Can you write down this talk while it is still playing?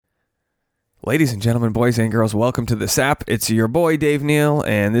Ladies and gentlemen, boys and girls, welcome to the SAP. It's your boy, Dave Neal,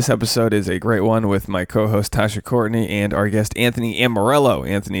 and this episode is a great one with my co-host, Tasha Courtney, and our guest, Anthony Amorello.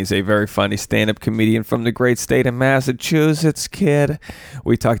 Anthony's a very funny stand-up comedian from the great state of Massachusetts, kid.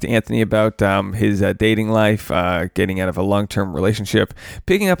 We talked to Anthony about his dating life, getting out of a long-term relationship,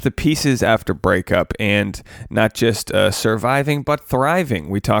 picking up the pieces after breakup, and not just surviving, but thriving.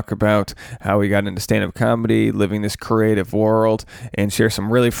 We talk about how he got into stand-up comedy, living this creative world, and share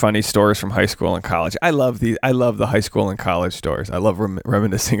some really funny stories from high school and college. I love the high school and college stories. I love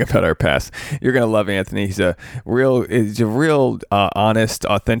reminiscing about our past. You're gonna love Anthony. He's a real honest,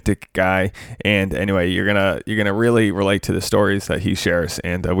 authentic guy. And anyway, you're gonna really relate to the stories that he shares.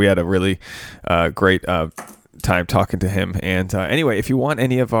 And we had a really great time talking to him. And anyway, if you want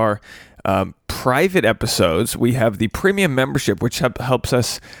any of our private episodes, we have the premium membership, which helps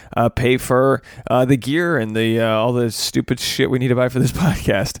us pay for the gear and the all the stupid shit we need to buy for this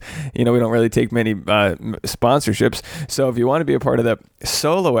podcast. You know, we don't really take many sponsorships. So if you want to be a part of the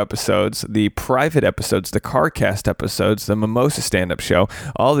solo episodes, the private episodes, the CarCast episodes, the Mimosa stand-up show,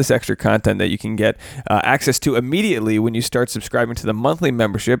 all this extra content that you can get access to immediately when you start subscribing to the monthly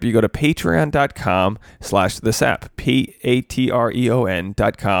membership, you go to patreon.com/thesap,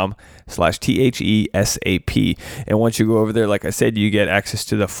 patreon.com/THESAP. And once you go over there, like I said, you get access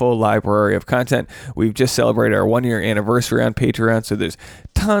to the full library of content. We've just celebrated our 1-year anniversary on Patreon, so there's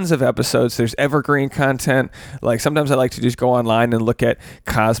tons of episodes. There's evergreen content. Like sometimes I like to just go online and look at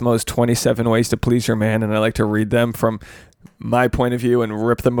Cosmo's 27 Ways to Please Your Man, and I like to read them from my point of view and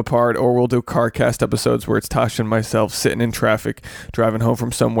rip them apart. Or we'll do CarCast episodes where it's Tasha and myself sitting in traffic driving home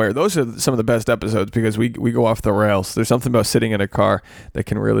from somewhere. Those are some of the best episodes because we go off the rails. There's something about sitting in a car that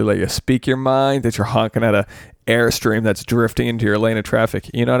can really let you speak your mind, that you're honking at a airstream that's drifting into your lane of traffic.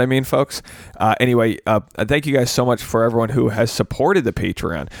 You know what I mean, folks? Anyway, thank you guys so much for everyone who has supported the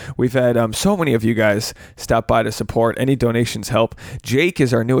Patreon. We've had so many of you guys stop by to support. Any donations help. Jake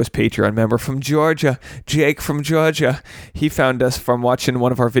is our newest Patreon member from Georgia. Jake from Georgia. He found us from watching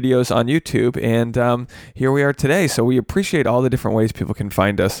one of our videos on YouTube, and here we are today. So we appreciate all the different ways people can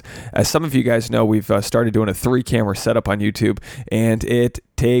find us. As some of you guys know, we've started doing a 3-camera setup on YouTube, and it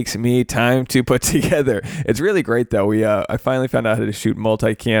takes me time to put together. It's really great though. I finally found out how to shoot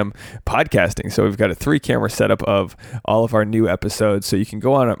multicam podcasting. So we've got a 3-camera setup of all of our new episodes. So you can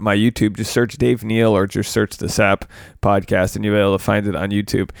go on my YouTube, just search Dave Neal or just search the SAP podcast and you'll be able to find it on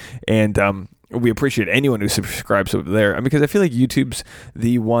YouTube. And we appreciate anyone who subscribes over there. Because I feel like YouTube's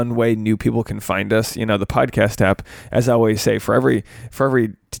the one way new people can find us. You know, the podcast app, as I always say, for every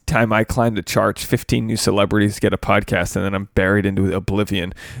time I climb the charts, 15 new celebrities get a podcast, and then I'm buried into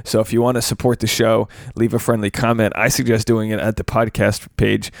oblivion. So if you want to support the show, leave a friendly comment. I suggest doing it at the podcast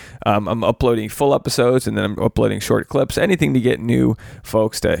page. I'm uploading full episodes, and then I'm uploading short clips, anything to get new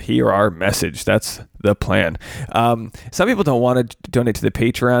folks to hear our message. That's the plan. Some people don't want to donate to the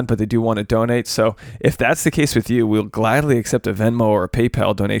Patreon, but they do want to donate. So if that's the case with you, we'll gladly accept a Venmo or a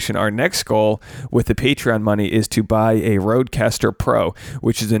PayPal donation. Our next goal with the Patreon money is to buy a Rodecaster Pro,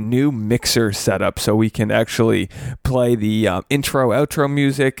 which is a new mixer setup, so we can actually play the intro, outro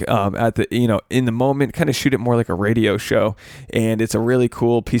music at the in the moment, kind of shoot it more like a radio show. And it's a really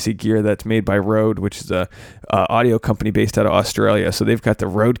cool piece of gear that's made by Rode, which is a audio company based out of Australia. So they've got the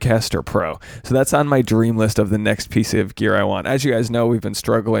Rodecaster Pro. So that's on my dream list of the next piece of gear I want. As you guys know, we've been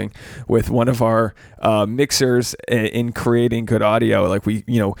struggling with one of our mixers in creating good audio. Like we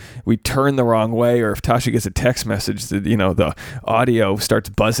turn the wrong way, or if Tasha gets a text message, the audio starts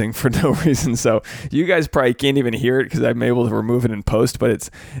buzzing for no reason. So you guys probably can't even hear it because I'm able to remove it in post, but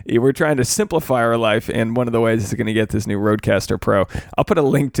we're trying to simplify our life, and one of the ways is going to get this new Rodecaster Pro. I'll put a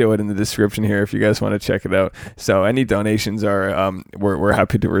link to it in the description here if you guys want to check it out. So any donations are we're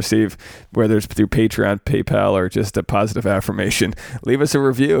happy to receive, whether it's through Patreon, PayPal, or just a positive affirmation. Leave us a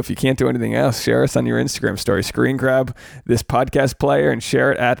review. If you can't do anything else, share us on your Instagram story. Screen grab this podcast player and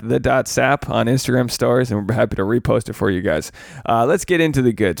share it at the.sap on Instagram stories, and we're happy to repost it for you guys. Let's get into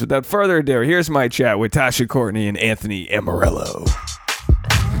the goods. Without further ado, here's my chat with Tasha Courtney and Anthony Amorello.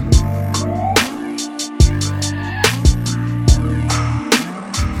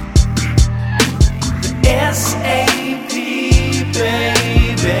 SAP,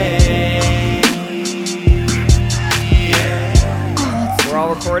 baby. We're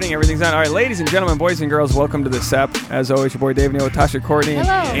all recording. Everything's on. All right, ladies and gentlemen, boys and girls, welcome to the SAP. As always, your boy Dave Neal with Tasha Courtney and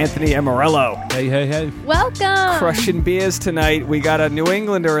Hello. Anthony Amorello. Hey, hey, hey. Welcome. Crushing beers tonight. We got a New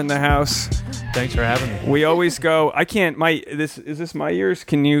Englander in the house. Thanks for having me. We always go. I can't. Is this my ears?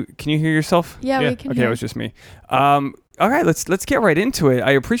 Can you hear yourself? Yeah, Yeah. we can Okay, hear. it was just me. All right, let's get right into it.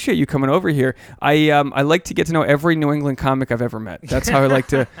 I appreciate you coming over here. I like to get to know every New England comic I've ever met. That's how I like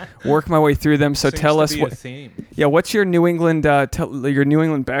to work my way through them. So tell us what theme. Yeah, what's your New England your New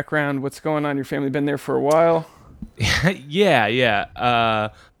England background? What's going on? Your family been there for a while? Yeah.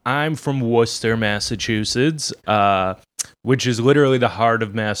 I'm from Worcester, Massachusetts, which is literally the heart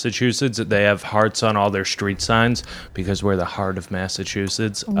of Massachusetts. They have hearts on all their street signs because we're the heart of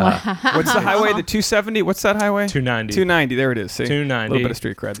Massachusetts. Wow. What's the highway? The 270? What's that highway? 290. 290. There it is. See? 290. A little bit of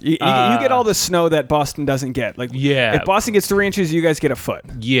street cred. You get all the snow that Boston doesn't get. Like, Yeah. if Boston gets 3 inches, you guys get a foot.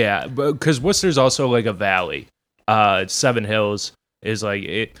 Yeah, because Worcester's also like a valley. Seven Hills is like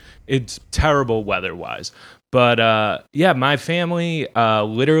it's terrible weather-wise. But yeah, my family,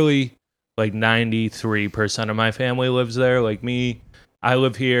 literally like 93% of my family lives there. Like me, I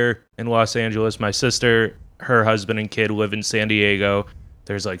live here in Los Angeles. My sister, her husband and kid live in San Diego.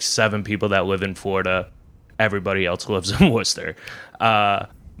 There's like 7 people that live in Florida. Everybody else lives in Worcester.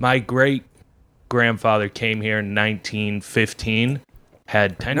 My great-grandfather came here in 1915,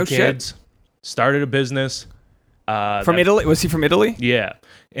 had 10 No kids, shit. started a business. From Italy? Was he from Italy? Yeah,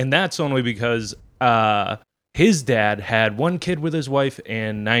 and that's only because his dad had 1 kid with his wife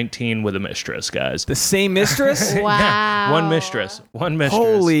and 19 with a mistress, guys. The same mistress? Wow. Yeah, one mistress.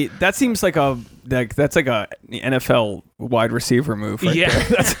 Holy, that seems like that's like a NFL wide receiver move right Yeah.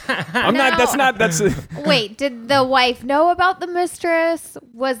 there. That's Wait, did the wife know about the mistress?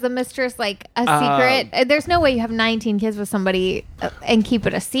 Was the mistress like a secret? There's no way you have 19 kids with somebody and keep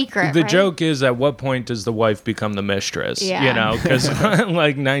it a secret. The right? joke is, at what point does the wife become the mistress? Yeah. You know, because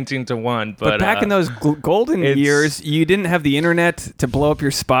like 19-1. But back in those golden it's- years, you didn't have the internet to blow up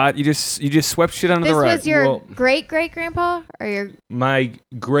your spot. You just swept shit under This the rug. was your Well- great grandpa or your my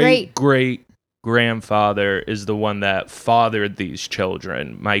great grandfather is the one that fathered these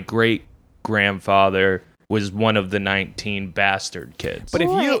children. My great grandfather was one of the 19 bastard kids. But if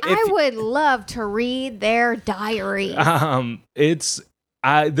Boy, you- I would love to read their diaries.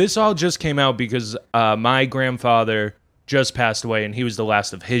 This all just came out because my grandfather just passed away, and he was the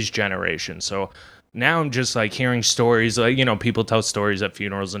last of his generation. So now I'm just like hearing stories, like, you know, people tell stories at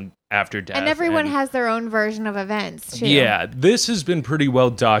funerals and after death, and everyone has their own version of events too. Yeah, this has been pretty well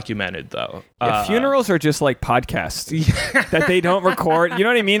documented, though. funerals are just like podcasts that they don't record. You know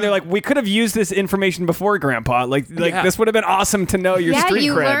what I mean? They're like, we could have used this information before, Grandpa. Like Yeah. this would have been awesome to know your Yeah, street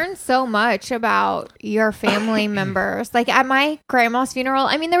you cred. learn so much about your family members. Like at my grandma's funeral,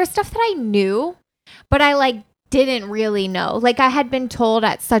 I mean, there was stuff that I knew, but I like didn't really know. Like I had been told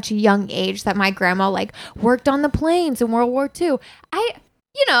at such a young age that my grandma like worked on the planes in World War II. I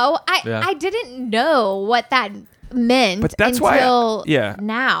didn't know what that meant But that's until why,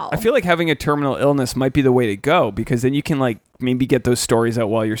 now. I feel like having a terminal illness might be the way to go, because then you can like maybe get those stories out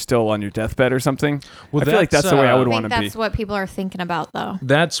while you're still on your deathbed or something. Well, I feel like that's the way I would I want think to be. that's what people are thinking about though.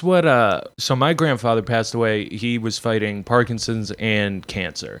 That's what so my grandfather passed away. He was fighting Parkinson's and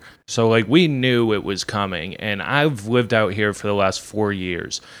cancer. So like we knew it was coming, and I've lived out here for the last 4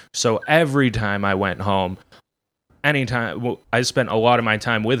 years. So every time I went home, I spent a lot of my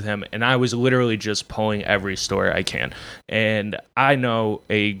time with him, and I was literally just pulling every story I can. And I know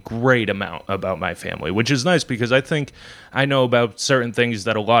a great amount about my family, which is nice because I think I know about certain things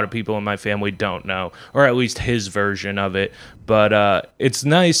that a lot of people in my family don't know, or at least his version of it. But it's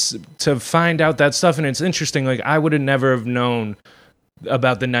nice to find out that stuff, and it's interesting. Like I would have never have known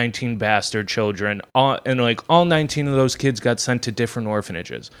about the 19 bastard children, and like all 19 of those kids got sent to different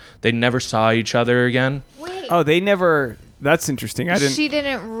orphanages. They never saw each other again. Wait. Oh, they never. That's interesting. I didn't. They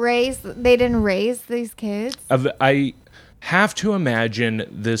didn't raise these kids? I have to imagine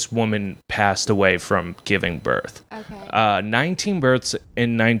this woman passed away from giving birth. Okay. 19 births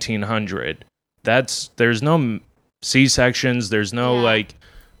in 1900. There's no C-sections. There's no like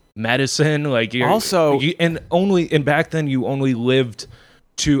medicine. Like and back then you only lived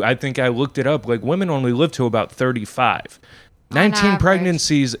to, I think I looked it up, like women only lived to about 35. 19 average.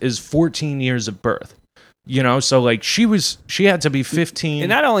 pregnancies is 14 years of birth. You know, so like she had to be 15. And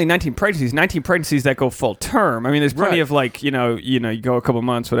not only 19 pregnancies that go full term. I mean, there's plenty Right. of like, you go a couple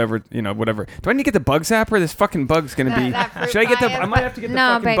months, whatever. Do I need to get the bug zapper? This fucking bug's going to be. That fruit Should I get fly I might have to get the No,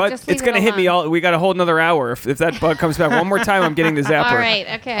 fucking babe, bug. just leave It's going to it hit me alone. all. We got a whole another hour. If that bug comes back one more time, I'm getting the zapper. All right,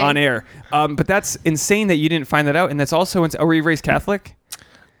 okay. On air. But that's insane that you didn't find that out. And that's also, were you raised Catholic?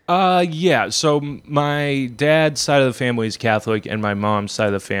 Yeah. So my dad's side of the family is Catholic, and my mom's side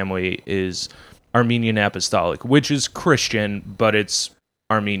of the family is Armenian Apostolic, which is Christian, but it's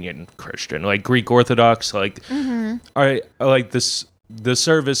Armenian Christian, like Greek Orthodox. Like, this. The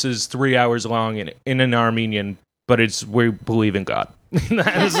service is 3 hours long in an Armenian, but we believe in God.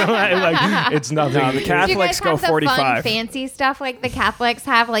 That's like it's nothing. No, the Do you guys Catholics go have the 45. fun, fancy stuff like the Catholics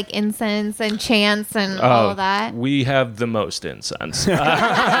have, like incense and chants and all of that? We have the most incense.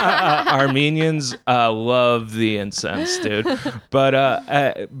 Armenians love the incense, dude.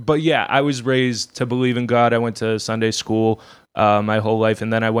 But yeah, I was raised to believe in God. I went to Sunday school my whole life,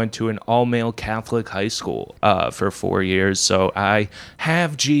 and then I went to an all-male Catholic high school for 4 years. So I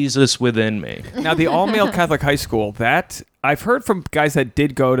have Jesus within me. Now, the all-male Catholic high school, that I've heard from guys that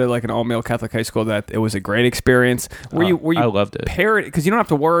did go to like an all-male Catholic high school that it was a great experience. Were you I loved it. Because you don't have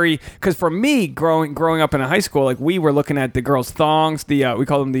to worry. Because for me, growing up in a high school, like we were looking at the girls' thongs. We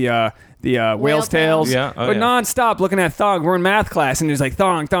call them the whale's tails. Yeah. But nonstop looking at thong. We're in math class and there's like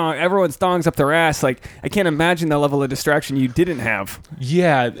thong. Everyone's thongs up their ass. Like I can't imagine the level of distraction you didn't have.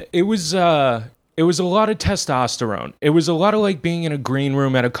 Yeah, it was a lot of testosterone. It was a lot of like being in a green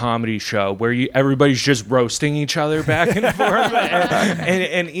room at a comedy show where everybody's just roasting each other back and forth,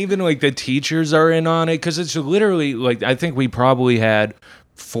 and even like the teachers are in on it because it's literally like I think we probably had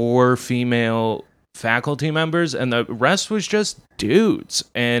 4 female faculty members and the rest was just dudes.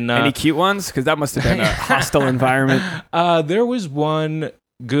 And Any cute ones? Because that must have been a hostile environment. there was one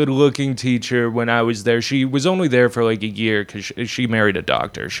good-looking teacher when I was there. She was only there for like a year because she married a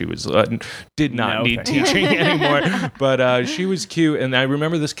doctor. She was did not need teaching anymore. But she was cute, and I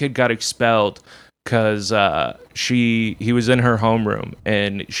remember this kid got expelled because he was in her homeroom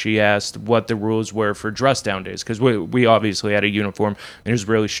and she asked what the rules were for dress down days because we obviously had a uniform and it was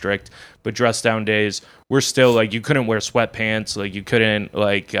really strict. But dress down days were still like you couldn't wear sweatpants, like you couldn't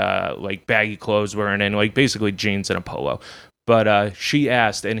like baggy clothes wearing in like basically jeans and a polo. But she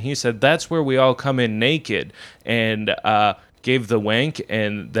asked, and he said, that's where we all come in naked, and gave the wink,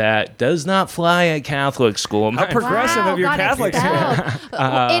 and that does not fly at Catholic school. How progressive of your got Catholic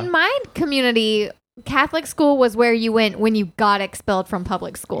expelled. In my community, Catholic school was where you went when you got expelled from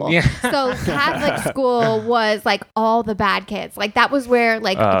public school. Yeah. So Catholic school was like all the bad kids. Like that was where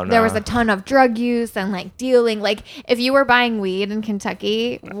like there was a ton of drug use and like dealing. Like if you were buying weed in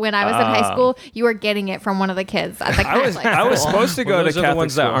Kentucky when I was in high school, you were getting it from one of the kids at the Catholic school. I was supposed to go those to are Catholic the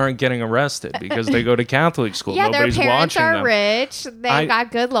ones school. that aren't getting arrested because they go to Catholic school. Yeah, Nobody's their parents watching are them. rich. They've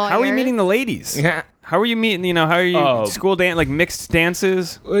got good lawyers. How are you meeting the ladies? Yeah. How are you meeting? How are you school dance like mixed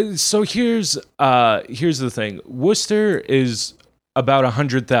dances? So here's the thing. Worcester is about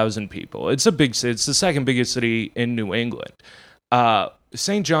 100,000 people. It's a big city. It's the second biggest city in New England.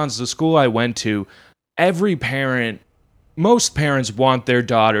 St. John's, the school I went to, most parents want their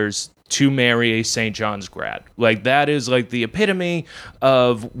daughters to marry a St. John's grad. Like that is like the epitome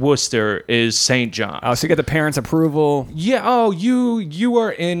of Worcester is St. John's. Oh, so you get the parents' approval. Yeah. Oh, you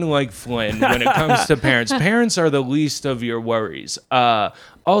are in like Flynn when it comes to parents. Parents are the least of your worries.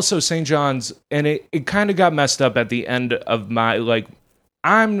 Also, St. John's, and it kind of got messed up at the end of my like.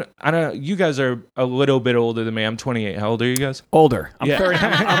 I don't. You guys are a little bit older than me. I'm 28. How old are you guys? Older. I'm Yeah. 30.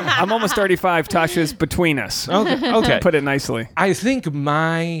 I'm almost 35. Tasha's between us. Okay. Put it nicely. I think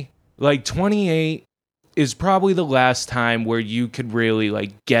my 28 is probably the last time where you could really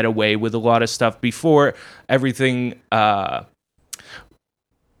like get away with a lot of stuff before everything.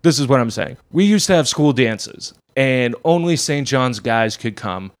 This is what I'm saying. We used to have school dances and only St. John's guys could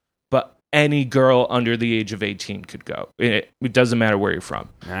come, but any girl under the age of 18 could go. It doesn't matter where you're from.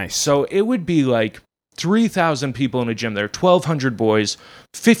 Nice. So it would be like 3,000 people in a gym. There are 1,200 boys,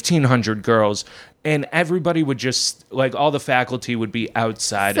 1,500 girls. And everybody would just, like, all the faculty would be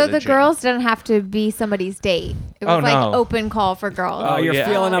outside So of the the gym. girls didn't have to be somebody's date. It was no. open call for girls. Oh, you're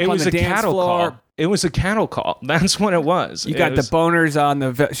feeling up it on was the a dance cattle floor. Call. It was a cattle call. That's what it was. You got the boners on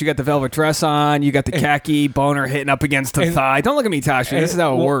you got the velvet dress on. You got the khaki boner hitting up against the thigh. Don't look at me, Tasha. This is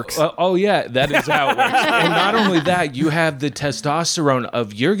how it works. Oh, yeah, that is how it works. And not only that, you have the testosterone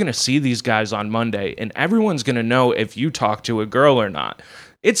of you're going to see these guys on Monday, and everyone's going to know if you talk to a girl or not.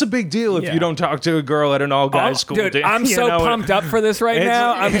 It's a big deal if you don't talk to a girl at an all-guys school. Dude, I'm so pumped up for this right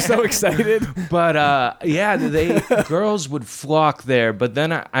now. I'm so excited. But girls would flock there. But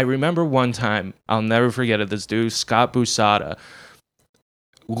then I remember one time, I'll never forget it. This dude, Scott Busada,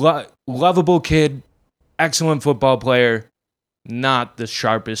 lovable kid, excellent football player, not the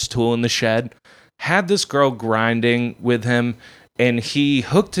sharpest tool in the shed, had this girl grinding with him, and he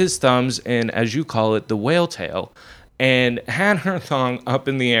hooked his thumbs in, as you call it, the whale tail, and had her thong up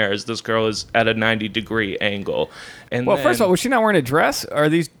in the air as this girl is at a 90-degree angle. And Well, first of all, was she not wearing a dress? Or are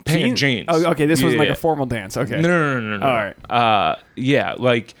these jeans? Oh, okay. This was like Yeah. a formal dance. Okay. No. All right. Yeah,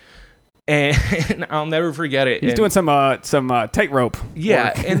 like, and I'll never forget it. He's doing some tightrope.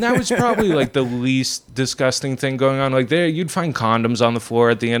 Yeah, work. and that was probably like the least disgusting thing going on. Like you'd find condoms on the floor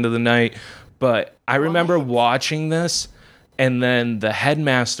at the end of the night. But I remember watching this, And then the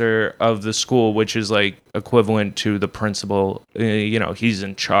headmaster of the school, which is like equivalent to the principal, he's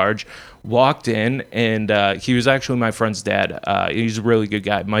in charge, walked in, and he was actually my friend's dad. He's a really good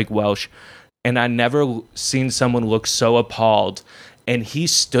guy, Mike Welsh. And I never seen someone look so appalled. And he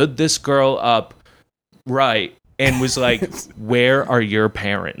stood this girl up right and was like, where are your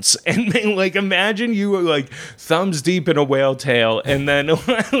parents? And then, like, imagine you were like thumbs deep in a whale tail, and then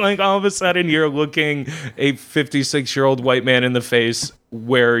like all of a sudden you're looking a 56-year-old white man in the face.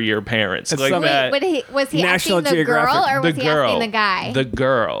 Where are your parents? It's Like some- that. Wait, but was he National asking the girl Geographic. or was he asking the guy? The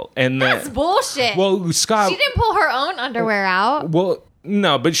girl. And That's then, bullshit. well, Scott. She didn't pull her own underwear out. Well,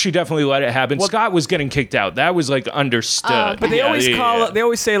 no, but she definitely let it happen. Scott was getting kicked out. That was like understood. Oh, okay. But they always they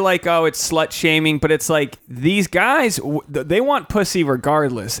always say like, oh, it's slut shaming, but it's like these guys, they want pussy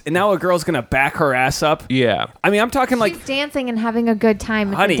regardless. And now a girl's gonna back her ass up. Yeah. I mean, I'm talking like, She's dancing and having a good time.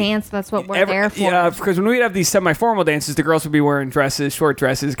 It's honey, a dance. That's what we're there for. Yeah, because when we'd have these semi-formal dances, the girls would be wearing dresses, short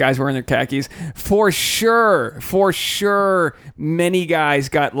dresses, guys wearing their khakis. For sure, many guys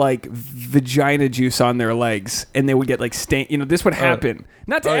got like vagina juice on their legs, and they would get like stain. This would happen.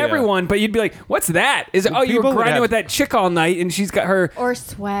 Not to everyone, but you'd be like, "What's that? You were People would grinding with that chick all night, and she's got her." Or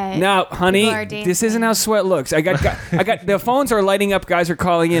sweat. Now, honey, People are this isn't how sweat looks. I got the phones are lighting up. Guys are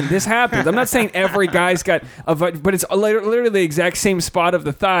calling in. This happens. I'm not saying every guy's got but it's literally the exact same spot of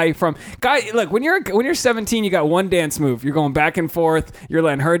the thigh from guy. Look, when you're 17, you got one dance move. You're going back and forth. You're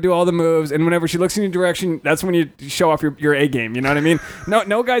letting her do all the moves, and whenever she looks in your direction, that's when you show off your A game. You know what I mean?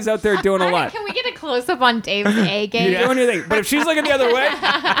 No guys out there doing a lot. Can we get a close up on Dave's A game? You're doing your thing. But if she's looking the other way,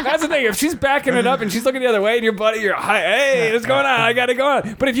 that's the thing. If she's backing it up and she's looking the other way, and you're hey, what's going on? I got to go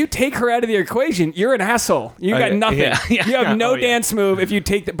on. But if you take her out of the equation, you're an asshole. You got nothing. Yeah. You have no dance move. If you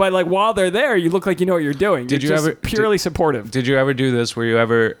take, but like while they're there, you look like you know what you're doing. Did You're you just ever purely supportive? Did you ever do this? Were you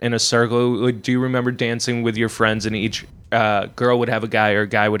ever in a circle? Like, do you remember dancing with your friends, and each girl would have a guy or a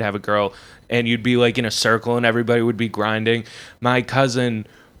guy would have a girl, and you'd be like in a circle, and everybody would be grinding? My cousin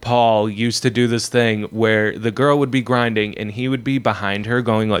Paul used to do this thing where the girl would be grinding, and he would be behind her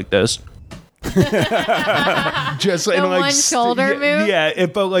going like this. Just The one shoulder move? Yeah,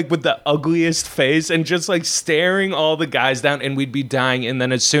 it felt like with the ugliest face and just like staring all the guys down, and we'd be dying. And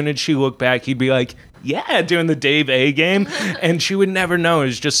then as soon as she looked back, he'd be like, yeah, doing the Dave A game, and she would never know. It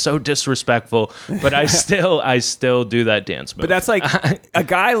was just so disrespectful. But I still do that dance move. But that's like a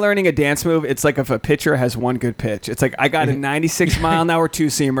guy learning a dance move. It's like if a pitcher has one good pitch. It's like I got a 96-mile-an-hour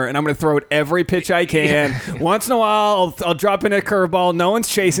two-seamer, and I'm going to throw it every pitch I can. Once in a while, I'll drop in a curveball. No one's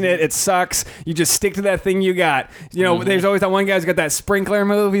chasing it. It sucks. You just stick to that thing you got. There's always that one guy who's got that sprinkler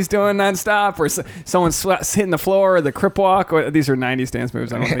move he's doing nonstop, or someone's hitting the floor, or the crip walk. These are 90s dance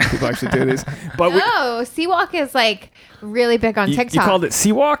moves. I don't think people actually do these. But No, Seawalk is like really big on TikTok. You called it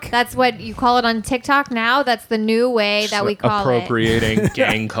Seawalk? That's what you call it on TikTok now. That's the new way that we call appropriating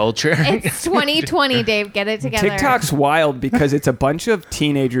gang culture. It's 2020, Dave. Get it together. TikTok's wild because it's a bunch of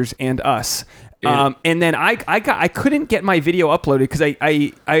teenagers and us. And then I couldn't get my video uploaded because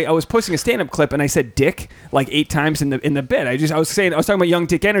I was posting a stand-up clip and I said dick like 8 times in the bit. I was talking about young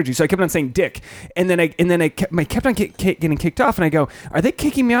dick energy, so I kept on saying dick, and then I kept on getting kicked off, and I go, are they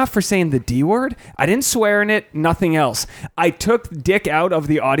kicking me off for saying the D word? I didn't swear in it, nothing else. I took dick out of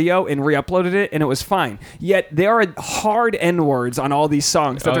the audio and re-uploaded it, and it was fine. Yet there are hard N words on all these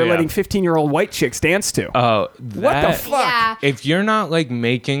songs that they're letting 15-year-old white chicks dance to. Oh, what the fuck? Yeah. If you're not like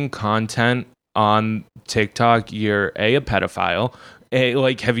making content on TikTok, you're a pedophile.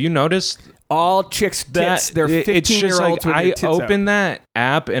 Have you noticed all chicks tits? They're 15-year-olds with I their tits opened that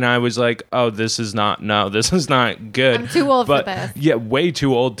app and I was like, oh, this is not good. I'm too old for this. Yeah, way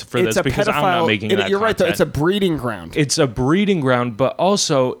too old for this because I'm not making that You're right, though. content. It's a breeding ground. It's a breeding ground, but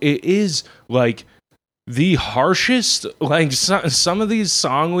also it is like the harshest, like some of these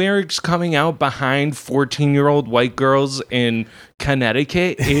song lyrics coming out behind 14-year-old white girls in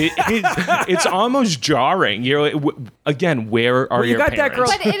Connecticut, it's almost jarring. You're like, again, where are you your got parents? that girl.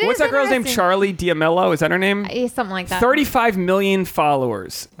 But it What's is that girl's name? interesting. Charlie D'Amello. Is that her name? Something like that. 35 million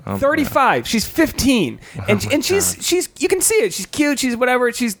followers. 35. She's 15, and she's you can see it. She's cute. She's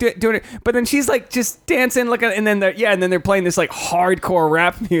whatever. She's doing it. But then she's like just dancing, and then they're playing this like hardcore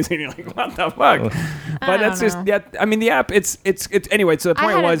rap music. And you're like, what the fuck? But that's just I mean, the app. It's anyway. So the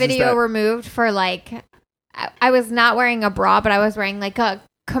point I had was a video is that, removed for like I was not wearing a bra, but I was wearing like a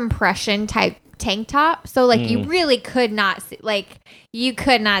compression type tank top. So like you really could not see, you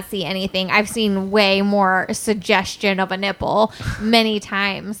could not see anything. I've seen way more suggestion of a nipple many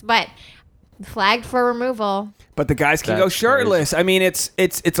times, but Flagged for removal. But the guys can go That's shirtless. I mean, it's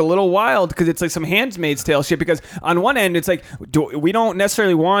a little wild because it's like some Handmaid's Tale shit. Because on one end, it's like we don't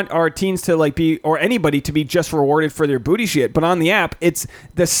necessarily want our teens to like be, or anybody to be just rewarded for their booty shit. But on the app, it's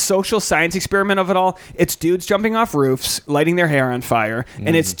the social science experiment of it all. It's dudes jumping off roofs, lighting their hair on fire,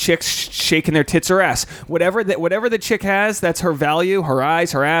 and it's chicks shaking their tits or ass. Whatever the chick has, that's her value. Her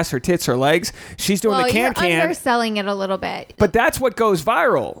eyes, her ass, her tits, her legs. She's doing the You're can. underselling it a little bit. But that's what goes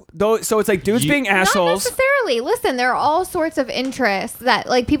viral. Though, so it's like dudes being Not assholes. necessarily. Listen, there are all sorts of interests that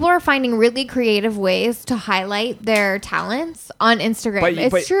like people are finding really creative ways to highlight their talents on Instagram.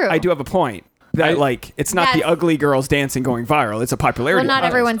 It's true. I do have a point. That like it's not the ugly girls dancing going viral. It's a popularity. Well, not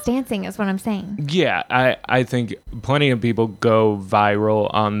contest. everyone's dancing is what I'm saying. Yeah, I think plenty of people go viral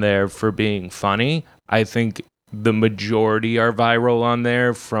on there for being funny. I think the majority are viral on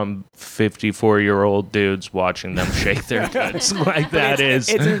there from 54-year-old dudes watching them shake their tits. Like that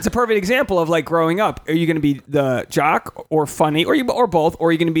It's a perfect example of like growing up. Are you going to be the jock or funny or both? Or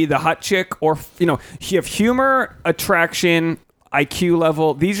are you going to be the hot chick or you have humor, attraction, IQ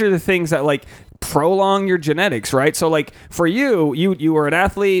level. These are the things that like prolong your genetics, right? So like for you were an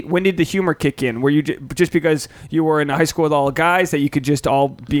athlete. When did the humor kick in? Were you just because you were in a high school with all guys that you could just all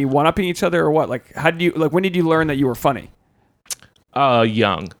be one-upping each other or what? Like how did you like when did you learn that you were funny?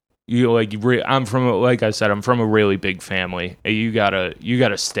 Young. I'm from like I said, I'm from a really big family. You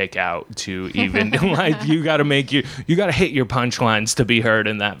gotta stick out to even like you gotta hit your punchlines to be heard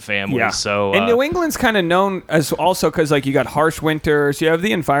in that family. Yeah. So and New England's kind of known as also because like you got harsh winters. You have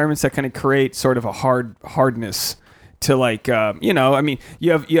the environments that kind of create sort of a hardness to like I mean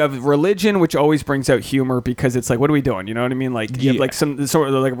you have religion, which always brings out humor because it's like, what are we doing? You know what I mean? Like you have like some sort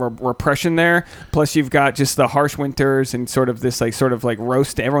of like repression there. Plus you've got just the harsh winters and sort of this like sort of like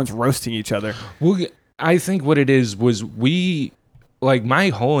roast. Everyone's roasting each other. Well, I think what it is was we like my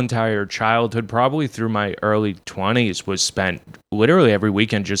whole entire childhood, probably through my early 20s, was spent literally every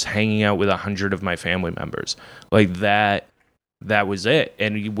weekend just hanging out with 100 of my family members. Like that was it.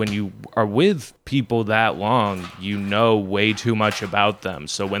 And when you are with people that long, you know way too much about them.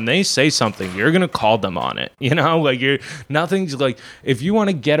 So when they say something, you're going to call them on it. Like nothing's like, if you want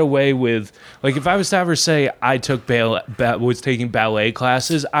to get away with, like if I was to ever say I was taking ballet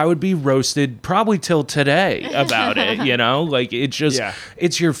classes, I would be roasted probably till today about it, like it just,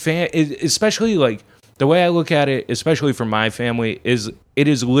 it's your especially like the way I look at it, especially for my family, is it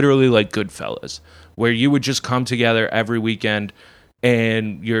is literally like Goodfellas, where you would just come together every weekend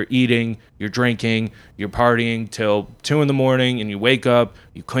and you're eating, you're drinking, you're partying till 2 a.m. and you wake up,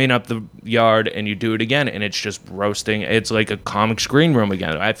 you clean up the yard and you do it again. And it's just roasting. It's like a comics green room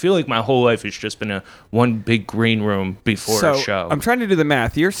again. I feel like my whole life has just been one big green room before a show. I'm trying to do the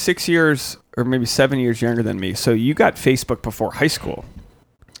math. You're 6 years or maybe 7 years younger than me. So you got Facebook before high school.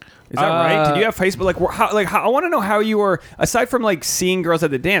 Is that right? Did you have Facebook? I want to know how you were, aside from like seeing girls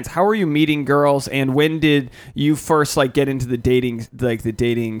at the dance, how were you meeting girls, and when did you first like get into the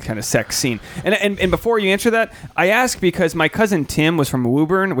dating kind of sex scene? And before you answer that, I ask because my cousin Tim was from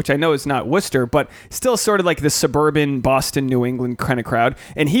Woburn, which I know is not Worcester, but still sort of like the suburban Boston, New England kind of crowd.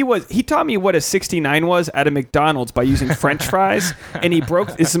 And he taught me what a 69 was at a McDonald's by using French fries, and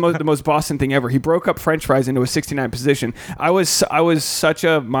this is the most Boston thing ever. He broke up French fries into a 69 position. I was such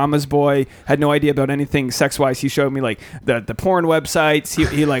a mama's boy, had no idea about anything sex wise. He showed me like the porn websites.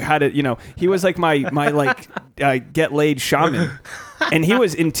 He like had it, he was like my like get laid shaman.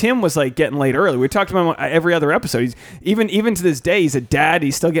 And Tim was like getting laid early. We talked about him every other episode. He's even to this day, he's a dad.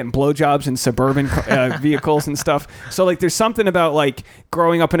 He's still getting blowjobs in suburban vehicles and stuff. So like there's something about like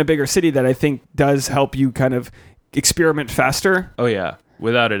growing up in a bigger city that I think does help you kind of experiment faster. Oh yeah,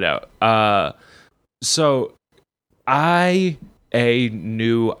 without a doubt. So I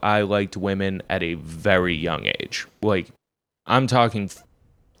knew I liked women at a very young age. Like, I'm talking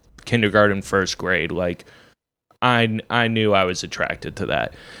kindergarten, first grade. Like, I knew I was attracted to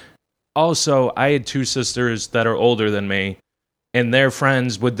that. Also, I had 2 sisters that are older than me, and their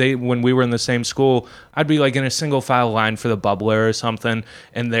friends, when we were in the same school, I'd be like in a single file line for the bubbler or something,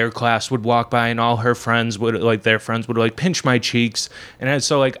 and their class would walk by, and all her friends their friends would like pinch my cheeks. And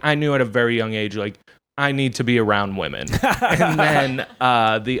so like I knew at a very young age, like, I need to be around women. And then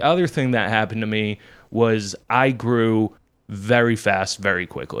the other thing that happened to me was I grew very fast, very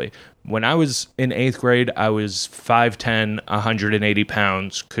quickly. When I was in 8th grade, I was 5'10", 180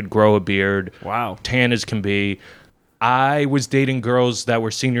 pounds, could grow a beard. Wow. Tan as can be. I was dating girls that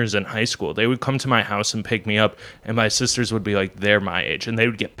were seniors in high school. They would come to my house and pick me up, and my sisters would be like, they're my age, and they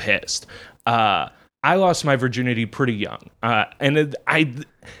would get pissed. I lost my virginity pretty young. I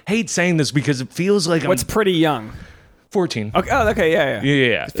hate saying this because it feels like What's pretty young? 14. Okay. Oh, okay. Yeah.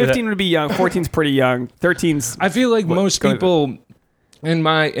 Yeah. 15 would be young. 14's pretty young. 13's. I feel like most people in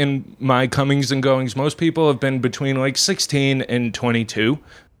my comings and goings, most people have been between like 16 and 22.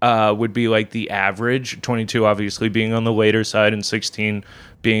 Would be like the average. 22 obviously being on the later side, and 16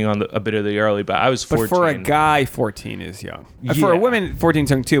 being on a bit of the early. But I was 14. But for a guy, 14 is young. Yeah. For a woman, 14 is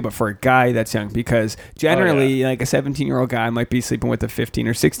young too. But for a guy, that's young because generally, like a 17-year-old guy might be sleeping with a 15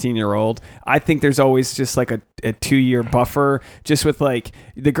 or 16-year-old. I think there's always just like a 2-year buffer, just with like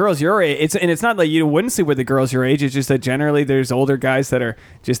the girls your age. It's not like you wouldn't sleep with the girls your age. It's just that generally there's older guys that are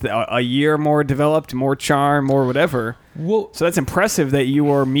just a year more developed, more charm, more whatever. Well, so that's impressive that you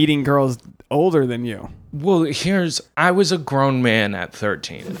were meeting girls older than you. Well, I was a grown man at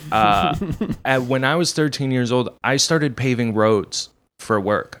 13. When I was 13 years old, I started paving roads for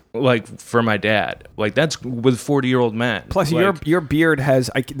work, like for my dad. Like that's with 40-year-old men. Plus, like, your beard has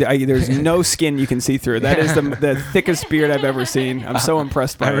there's no skin you can see through. That is the thickest beard I've ever seen. I'm so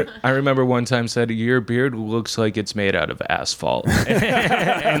impressed by it. I remember one time said, "Your beard looks like it's made out of asphalt,"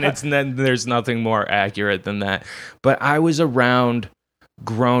 and there's nothing more accurate than that. But I was around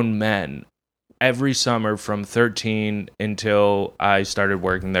grown men every summer from 13 until I started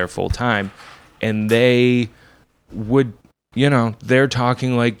working there full time, and they would, they're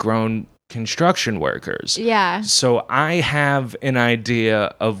talking like grown construction workers. Yeah. So I have an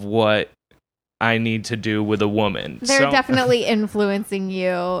idea of what I need to do with a woman. They're definitely influencing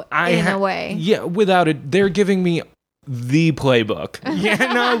you in a way. Yeah, without it, they're giving me the playbook.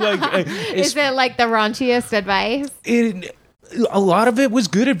 Is it like the raunchiest advice? A lot of it was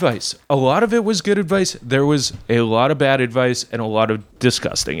good advice. There was a lot of bad advice and a lot of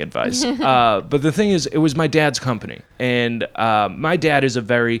disgusting advice. But the thing is, it was my dad's company. And my dad is a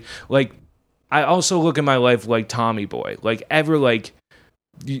very, I also look at my life like Tommy Boy.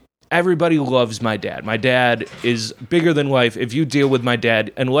 Everybody loves my dad. My dad is bigger than life. If you deal with my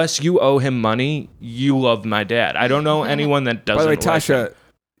dad, unless you owe him money, you love my dad. I don't know anyone that doesn't. By the way, Tasha, him.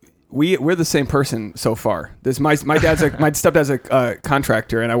 We're the same person so far. My stepdad's a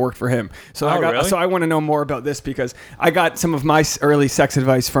contractor, and I worked for him. So really? So I want to know more about this because I got some of my early sex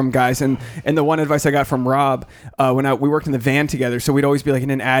advice from guys, and the one advice I got from Rob when we worked in the van together. So we'd always be like in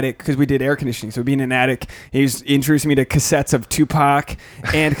an attic because we did air conditioning. So we'd be in an attic. He was introducing me to cassettes of Tupac,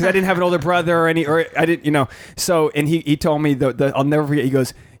 and because I didn't have an older brother or I didn't, So and he told me I'll never forget. He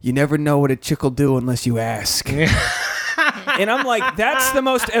goes, "You never know what a chick will do unless you ask." And I'm like, that's the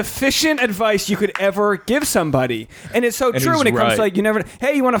most efficient advice you could ever give somebody. And it's so true when it comes to you never,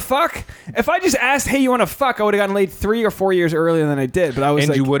 hey, you want to fuck? If I just asked, hey, you want to fuck, I would have gotten laid 3 or 4 years earlier than I did. But I was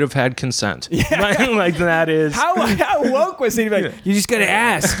you would have had consent. Yeah. That is. How woke was he? You just got to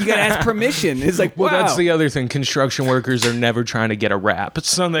ask. You got to ask permission. It's like, wow. Well, that's the other thing. Construction workers are never trying to get a rap.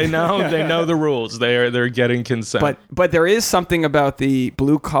 So they know the rules. They're getting consent. But there is something about the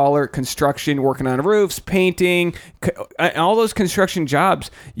blue collar construction, working on roofs, painting, all those construction jobs.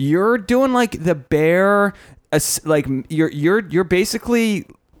 You're doing like the bare, you're basically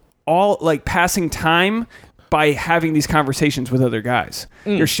all like passing time by having these conversations with other guys.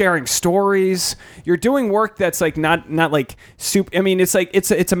 You're sharing stories. You're doing work that's like not like super. I mean, it's like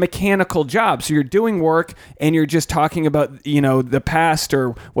it's a mechanical job. So you're doing work and you're just talking about the past or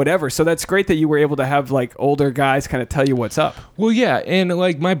whatever. So that's great that you were able to have like older guys kind of tell you what's up. Well, yeah, and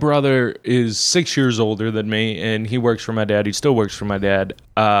like my brother is 6 years older than me, and he works for my dad. He still works for my dad.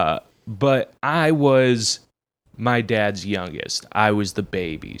 But I was my dad's youngest. I was the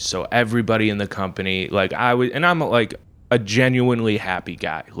baby. So everybody in the company, and I'm like a genuinely happy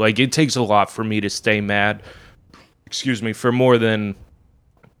guy. Like it takes a lot for me to stay mad, for more than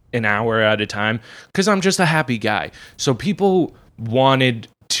an hour at a time, because I'm just a happy guy. So people wanted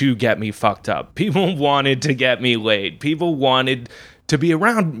to get me fucked up. People wanted to get me laid. People wanted to be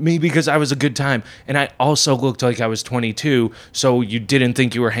around me because I was a good time. And I also looked like I was 22, so you didn't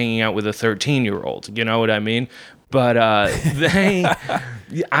think you were hanging out with a 13-year-old. You know what I mean? But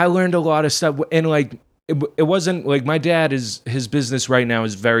I learned a lot of stuff. And it wasn't like my dad his business right now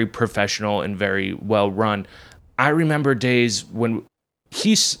is very professional and very well run. I remember days when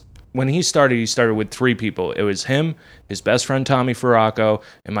he started with 3 people. It was him, his best friend Tommy Farraco,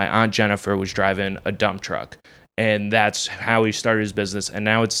 and my aunt Jennifer was driving a dump truck. And that's how he started his business. And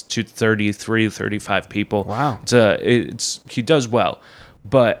now it's to 33, 35 people. Wow. He does well.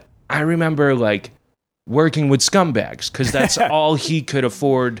 But I remember working with scumbags because that's all he could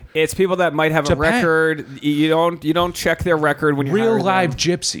afford. It's people that might have a record. You don't check their record when you real live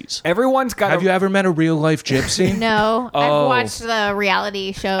gypsies. Everyone's got. Have you ever met a real life gypsy? No, I've watched the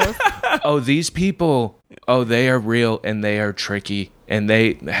reality shows. These people. They are real and they are tricky and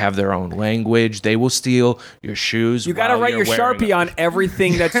they have their own language. They will steal your shoes. You got to write your Sharpie on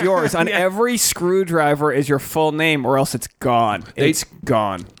everything that's yours. On every screwdriver is your full name, or else it's gone. It's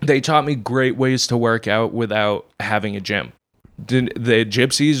gone. They taught me great ways to work out without having a gym. The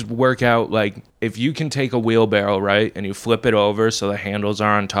gypsies work out like if you can take a wheelbarrow, right, and you flip it over so the handles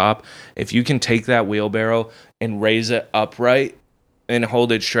are on top. If you can take that wheelbarrow and raise it upright and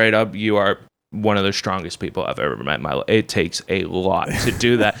hold it straight up, you are one of the strongest people I've ever met in my life. It takes a lot to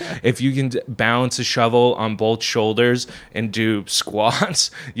do that. If you can balance a shovel on both shoulders and do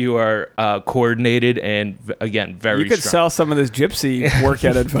squats, you are coordinated and, again, very You could strong. sell some of this gypsy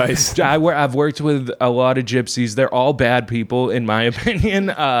workout advice. I've worked with a lot of gypsies. They're all bad people, in my opinion.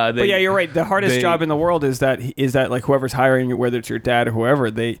 But yeah, you're right. The hardest job in the world is that like whoever's hiring you, whether it's your dad or whoever,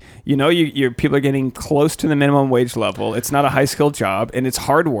 your people are getting close to the minimum wage level. It's not a high skilled job, and it's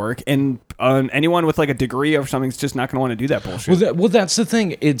hard work. And anyone with like a degree or something is just not going to want to do that bullshit. Well, that's the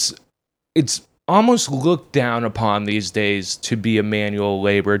thing. It's almost looked down upon these days to be a manual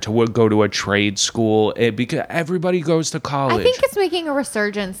labor, to go to a trade school, because everybody goes to college. I think it's making a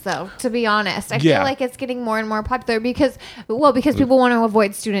resurgence, though, to be honest. I feel like it's getting more and more popular because people want to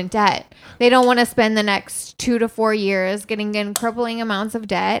avoid student debt. They don't want to spend the next 2 to 4 years getting in crippling amounts of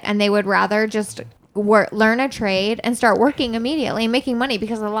debt, and they would rather just learn a trade and start working immediately and making money,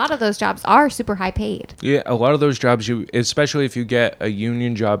 because a lot of those jobs are super high paid. Yeah, a lot of those jobs, especially if you get a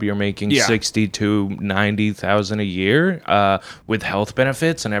union job, you're making 60 to 90,000 a year with health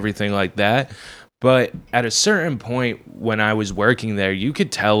benefits and everything like that. But at a certain point when I was working there, you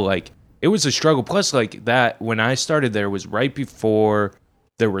could tell like it was a struggle. Plus, like that when I started there was right before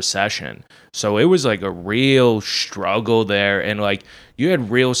the recession, so it was like a real struggle there, and like you had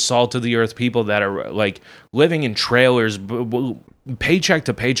real salt of the earth people that are like living in trailers, paycheck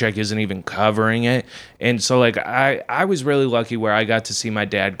to paycheck isn't even covering it. And so like I was really lucky where I got to see my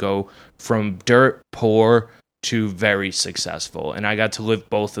dad go from dirt poor to very successful, and I got to live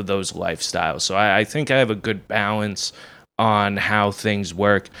both of those lifestyles. So I think I have a good balance on how things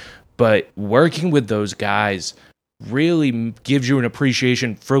work, but working with those guys really gives you an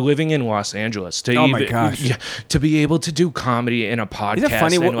appreciation for living in Los Angeles. My gosh. To be able to do comedy in a podcast. Isn't it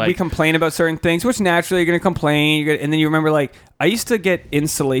funny? And We complain about certain things, which naturally you're going to complain. And then you remember, like, I used to get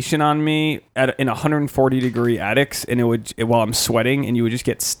insulation on me in 140 degree attics, and while I'm sweating, and you would just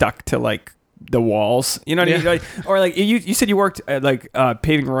get stuck to like the walls. You know what I mean? Like, or like you said you worked at like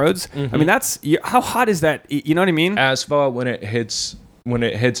paving roads. Mm-hmm. I mean, how hot is that? You know what I mean? Asphalt when it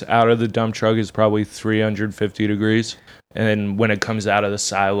hits out of the dump truck is probably 350 degrees. And then when it comes out of the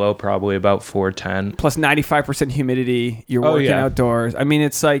silo, probably about 410. Plus 95% humidity. You're working outdoors. I mean,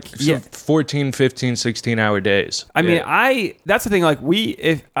 it's like 14, 15, 16-hour days. I mean, that's the thing. Like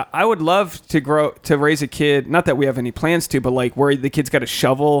I would love to raise a kid. Not that we have any plans to, but like where the kid's got to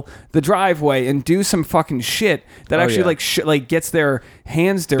shovel the driveway and do some fucking shit that like gets their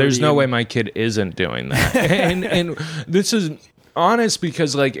hands dirty. There's no way my kid isn't doing that. and this is honest,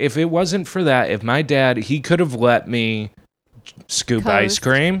 because like if it wasn't for that, if my dad, he could have let me scoop ice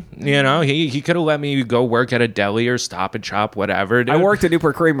cream, you know, he could have let me go work at a deli or Stop and Shop, whatever, dude. I worked at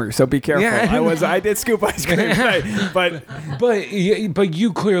Newport Creamery, so be careful. I did scoop ice cream, but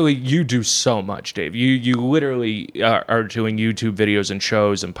you clearly do so much, Dave. You literally are doing YouTube videos and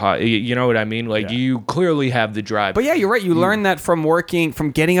shows and you know what I mean? Like you clearly have the drive. But yeah, you're right. You learn that from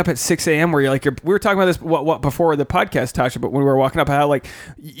getting up at 6 a.m. where we were talking about this what before the podcast, Tasha, but when we were walking up, how like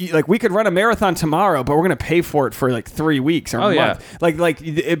we could run a marathon tomorrow, but we're gonna pay for it for like 3 weeks or a month.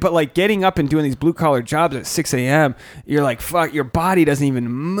 But getting up and doing these blue collar jobs at 6 a.m., you're like, fuck, your body doesn't even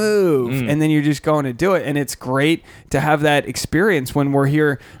move, and then you're just going to do it, and it's great to have that experience when we're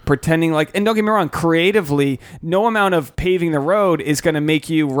here pretending like. And don't get me wrong, creatively, no amount of paving the road is going to make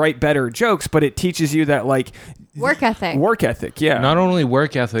you write better jokes, but it teaches you that like work ethic. Yeah, not only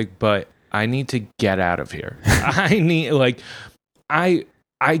work ethic, but I need to get out of here.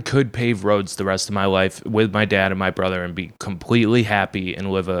 I could pave roads the rest of my life with my dad and my brother and be completely happy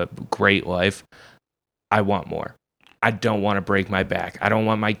and live a great life. I want more. I don't want to break my back. I don't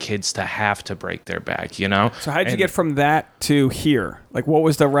want my kids to have to break their back, you know? So how'd you get from that to here? Like, what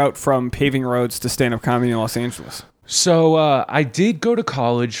was the route from paving roads to stand-up comedy in Los Angeles? So I did go to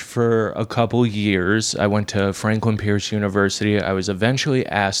college for a couple years. I went to Franklin Pierce University. I was eventually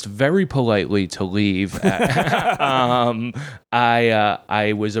asked very politely to leave.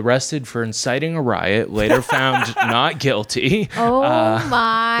 I was arrested for inciting a riot, later found not guilty. Oh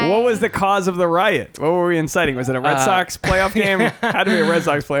my. What was the cause of the riot? What were we inciting? Was it a Red Sox playoff game? Had to be a Red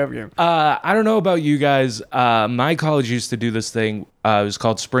Sox playoff game. I don't know about you guys. My college used to do this thing. It was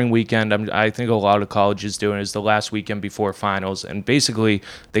called Spring Weekend. I think a lot of colleges do it. It's the last weekend before finals. And basically,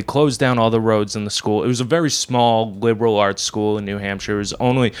 they closed down all the roads in the school. It was a very small liberal arts school in New Hampshire. It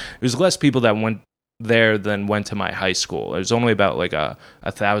was less people that went there than went to my high school. It was only about like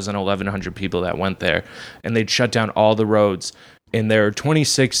 1,100 people that went there. And they'd shut down all the roads. And there are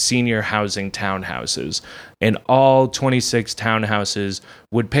 26 senior housing townhouses. And all 26 townhouses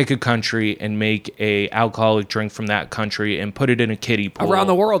would pick a country and make a alcoholic drink from that country and put it in a kiddie pool. Around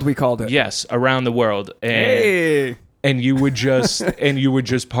the world, we called it. Yes, around the world. And, Hey. and you would just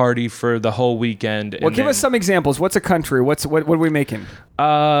party for the whole weekend. Well, give us some examples. What's a country? What are we making?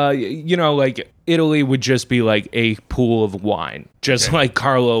 Like Italy would just be like a pool of wine, just like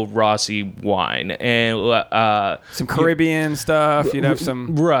Carlo Rossi wine, and Some Caribbean stuff. You'd have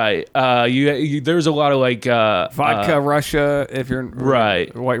some right. There's a lot of like vodka, Russia. If you're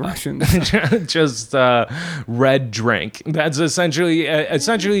right, white Russian, just red drink. That's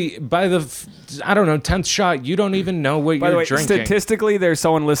essentially by the 10th shot, you don't even know what By you're the way, drinking. statistically, there's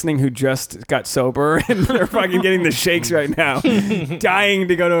someone listening who just got sober and they're fucking getting the shakes right now, dying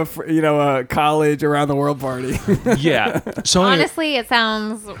to go to a college around the world party. Yeah. So Honestly, it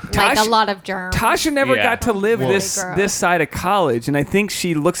sounds like Tasha- a lot of germs. Tasha never Yeah. got to live Well- this side of college, and I think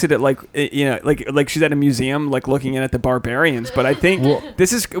she looks at it like like she's at a museum, like looking in at the barbarians. But I think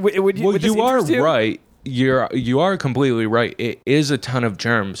this is would Well, this you are interest you? right. You are completely right. It is a ton of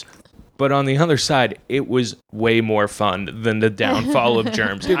germs. But on the other side, it was way more fun than the downfall of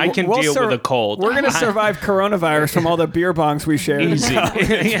germs. I can We'll deal with a cold. We're gonna survive coronavirus from all the beer bongs we share. Easy.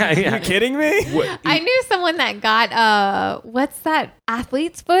 Yeah. You kidding me? I knew someone that got what's that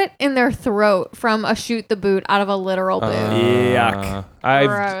athlete's foot in their throat from a shoot the boot out of a literal boot. Yuck. I've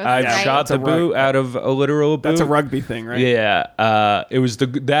Gross, shot right? the boot out of a literal boot. That's a rugby thing, right? Yeah.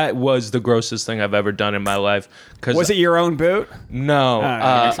 That was the grossest thing I've ever done in my life. Was it your own boot? No.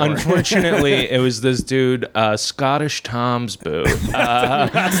 Ah, sorry. Unfortunately, it was this dude, Scottish Tom's boot.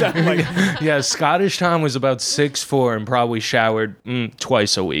 Yeah, Scottish Tom was about 6'4" and probably showered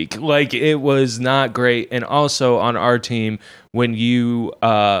twice a week. Like, it was not great. And also on our team, when you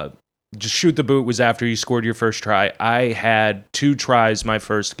just shoot the boot was after you scored your first try. I had 2 tries my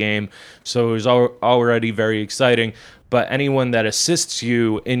first game, so it was already very exciting. But anyone that assists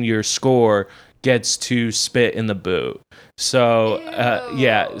you in your score gets to spit in the boot. So,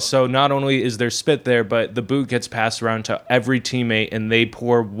 so not only is there spit there, but the boot gets passed around to every teammate, and they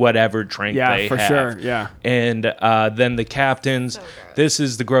pour whatever drink they Yeah, for have. sure. Yeah. And then the captains, this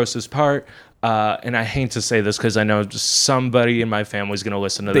is the grossest part, and I hate to say this because I know somebody in my family is going to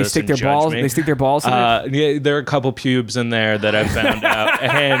listen to They this stick and their judge balls. me. They stick their balls in it. Yeah, there are a couple pubes in there that I found out,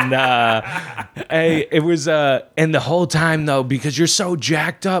 and it was, and the whole time though, because you're so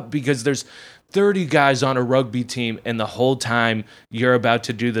jacked up, because there's 30 guys on a rugby team, and the whole time you're about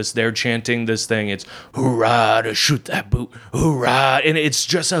to do this, they're chanting this thing. It's "Hoorah to shoot that boot, hoorah!" And it's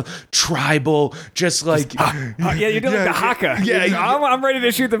just a tribal, just like Yeah, you're doing like the haka. Yeah, I'm ready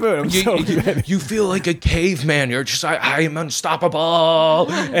to shoot the boot. I'm so ready. you feel like a caveman. You're just like, I am unstoppable.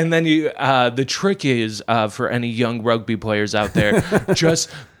 And then the trick is for any young rugby players out there, just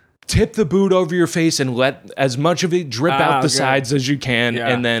tip the boot over your face and let as much of it drip out the good. sides as you can, Yeah.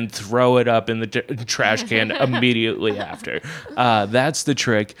 and then throw it up in the trash can immediately after. That's the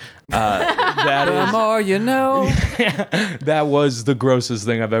trick. That The is more you know. that was the grossest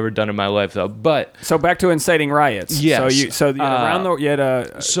thing I've ever done in my life, though. But So back to inciting riots. Yes. So you had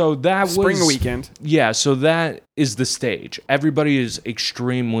a so that spring was weekend. Yeah, so that is the stage. Everybody is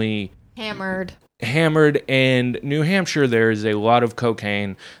extremely Hammered. hammered. And New Hampshire, there is a lot of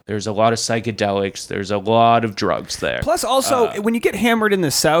cocaine, there's a lot of psychedelics, there's a lot of drugs there. Plus, also, when you get hammered in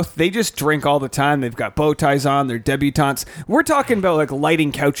the South, they just drink all the time. They've got bow ties on. They're debutantes. We're talking about like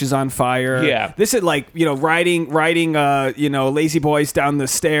lighting couches on fire. Yeah. This is like riding lazy boys down the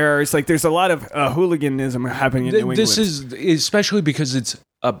stairs. Like there's a lot of hooliganism happening in New England. This is especially because it's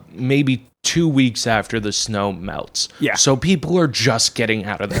maybe 2 weeks after the snow melts. Yeah. So people are just getting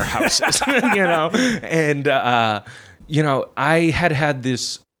out of their houses, And, I had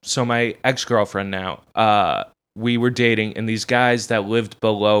this. So my ex-girlfriend now, we were dating, and these guys that lived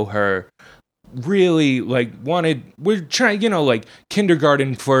below her really we're trying, like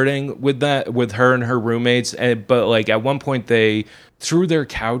kindergarten flirting with her and her roommates. But like at one point they threw their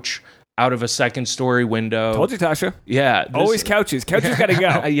couch out of a second-story window. Told you, Tasha. Yeah. Always couches. Couches got to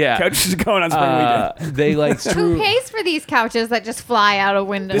go. Yeah. Couches going on spring weekend. They like Who pays for these couches that just fly out of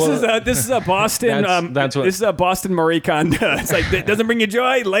windows? This is a Boston. That's what- this is a Boston Marie Kondo. It's like it doesn't bring you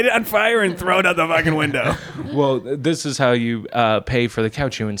joy. Light it on fire and throw it out the fucking window. Well, this is how you pay for the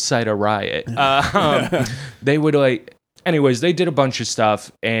couch. You incite a riot. They would like. Anyways, they did a bunch of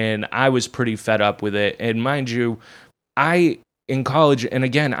stuff, and I was pretty fed up with it. And mind you, in college, and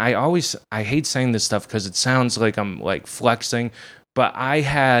again, I hate saying this stuff because it sounds like I'm like flexing, but I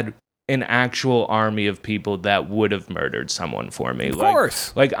had an actual army of people that would have murdered someone for me. Of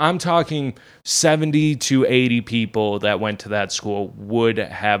course. Like I'm talking 70 to 80 people that went to that school would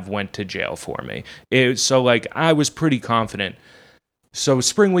have went to jail for me. So like I was pretty confident. So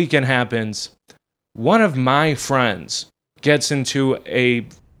spring weekend happens. One of my friends gets into a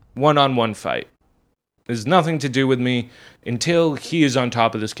one-on-one fight. There's nothing to do with me until he is on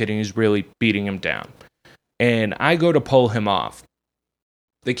top of this kid and he's really beating him down. And I go to pull him off.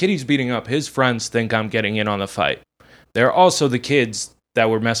 The kid he's beating up, his friends think I'm getting in on the fight. They're also the kids that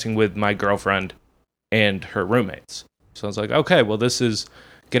were messing with my girlfriend and her roommates. So I was like, okay, well, this is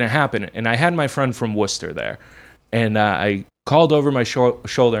going to happen. And I had my friend from Worcester there. And I called over my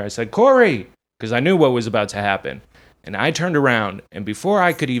shoulder. I said, Corey, because I knew what was about to happen. And I turned around, and before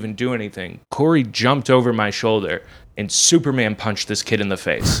I could even do anything, Corey jumped over my shoulder and Superman punched this kid in the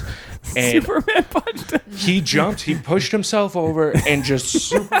face. And Superman punched him. he jumped, he pushed himself over, and just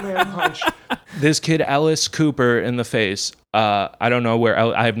Superman punched this kid, Ellis Cooper, in the face. I don't know where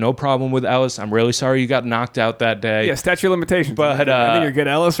I have no problem with Ellis. I'm really sorry you got knocked out that day. Yeah, statute of limitations. But, I think you're good,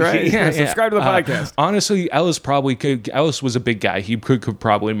 Ellis, right? Yeah, Subscribe to the podcast. Honestly, Ellis probably could. Ellis was a big guy. He could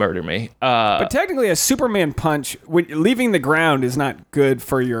probably murder me. But technically, a Superman punch, leaving the ground, is not good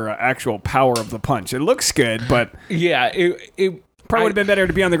for your actual power of the punch. It looks good, but Yeah, it probably would have been better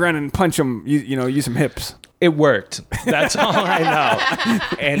to be on the ground and punch him. Use some hips. It worked. That's all I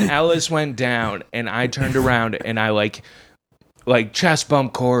know. And Ellis went down, and I turned around, and I like chest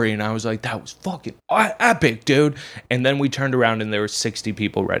bumped Corey, and I was like, that was fucking epic, dude. And then we turned around, and there were 60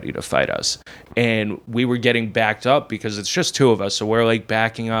 people ready to fight us. And we were getting backed up because it's just two of us, so we're like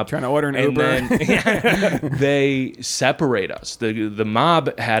backing up. Trying to order an and Uber. Then they separate us. The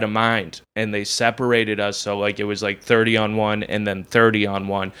mob had a mind, and they separated us, so like it was like 30 on one and then 30 on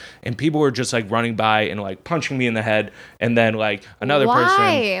one. And people were just like running by and like punching me in the head, and then like another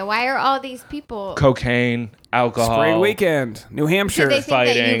person. Why are all these people? Cocaine, alcohol. Spring weekend, New Hampshire. Did they think that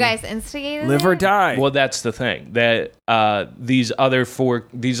fighting. you guys instigated Live or it? die. Well, that's the thing, that these other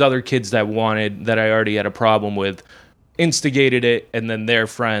kids that I already had a problem with instigated it, and then their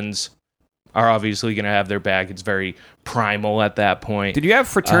friends are obviously going to have their back. It's very primal at that point. Did you have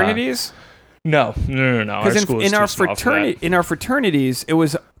fraternities? No. Our Because school is in too our small for that. in our fraternities, it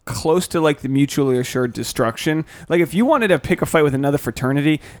was close to like the mutually assured destruction. Like if you wanted to pick a fight with another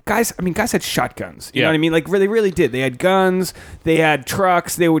fraternity, guys had shotguns. You know what I mean? Like they really did. They had guns, they had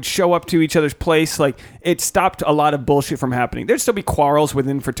trucks, they would show up to each other's place. Like it stopped a lot of bullshit from happening. There'd still be quarrels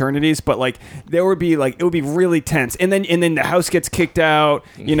within fraternities, but like there would be like it would be really tense. And then the house gets kicked out,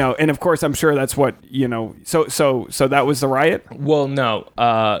 and of course I'm sure that's what, so that was the riot? Well,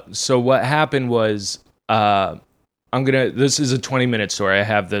 no. So what happened was this is a 20-minute story. I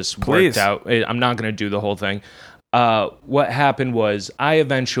have this Please. worked out. I'm not going to do the whole thing. What happened was I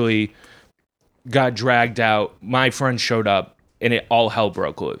eventually got dragged out. My friend showed up, and all hell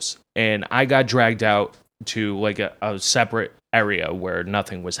broke loose. And I got dragged out to like a separate area where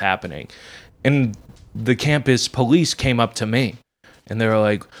nothing was happening. And the campus police came up to me, and they were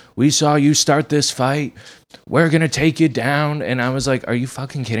like, "We saw you start this fight. We're going to take you down." And I was like, "Are you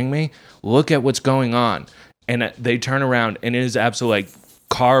fucking kidding me? Look at what's going on." And they turn around, and it is absolutely like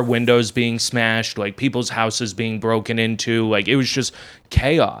car windows being smashed, like people's houses being broken into. Like it was just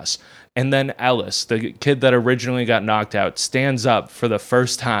chaos. And then Ellis, the kid that originally got knocked out, stands up for the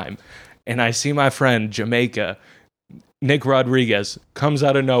first time. And I see my friend, Jamaica, Nick Rodriguez, comes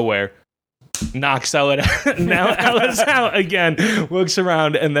out of nowhere, knocks Ellis out again, looks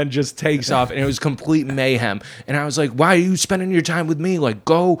around, and then just takes off. And it was complete mayhem. And I was like, why are you spending your time with me? Like,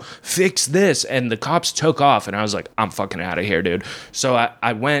 go fix this. And the cops took off. And I was like, I'm fucking out of here, dude. So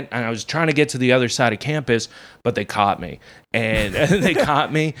I went, and I was trying to get to the other side of campus, but they caught me. And they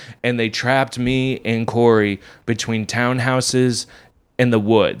caught me, and they trapped me and Corey between townhouses in the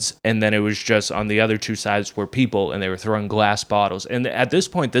woods. And then it was just on the other two sides were people, and they were throwing glass bottles. And at this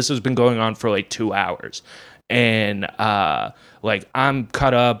point, this has been going on for like 2 hours. And like I'm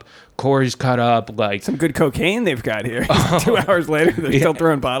cut up, Corey's cut up, like Some good cocaine they've got here. 2 hours later, they're still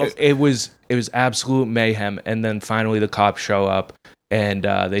throwing bottles. it was absolute mayhem. And then finally the cops show up, and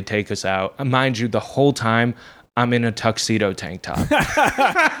they take us out. Mind you, the whole time I'm in a tuxedo tank top.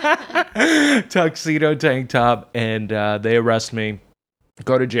 Tuxedo tank top, and they arrest me,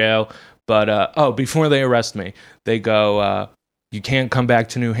 go to jail. But before they arrest me, they go, you can't come back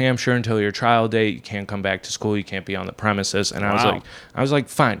to New Hampshire until your trial date. You can't come back to school. You can't be on the premises. And I was like,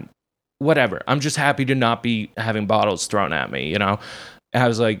 fine, whatever. I'm just happy to not be having bottles thrown at me, And I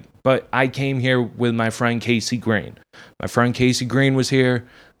was like, but I came here with my friend Casey Green. My friend Casey Green was here.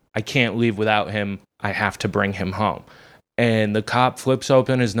 I can't leave without him. I have to bring him home. And the cop flips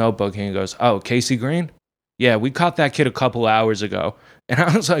open his notebook and he goes, oh, Casey Green? Yeah, we caught that kid a couple hours ago. And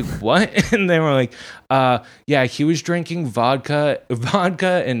I was like, what? And they were like, yeah, he was drinking vodka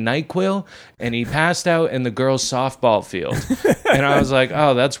and NyQuil, and he passed out in the girls' softball field. And I was like,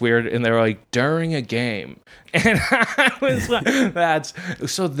 oh, that's weird. And they were like, during a game. And I was like, that's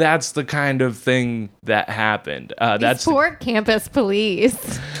the kind of thing that happened. That's Fort Campus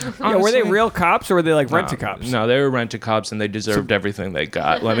Police. Yeah, were they real cops or were they like rent-a-cops? No, they were rent-a-cops, and they deserved everything they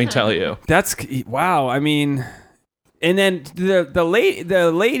got. Let me tell you. That's wow. I mean, and then the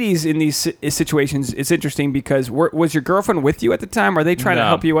ladies in these situations, it's interesting because was your girlfriend with you at the time? Are they trying to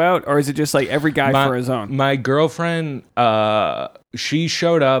help you out, or is it just like every guy for his own? My girlfriend, she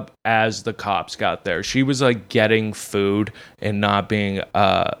showed up as the cops got there. She was like getting food and not being,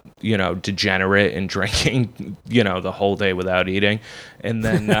 degenerate and drinking, the whole day without eating. And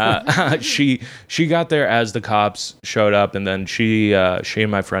then she got there as the cops showed up, and then she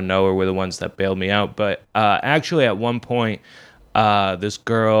and my friend Noah were the ones that bailed me out. But actually, at one point, this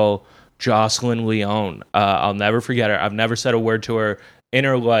girl, Jocelyn Leone, I'll never forget her. I've never said a word to her in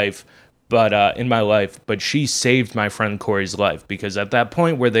her life. But in my life, but she saved my friend Corey's life, because at that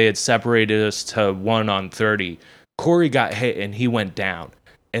point where they had separated us to 1 on 30, Corey got hit and he went down,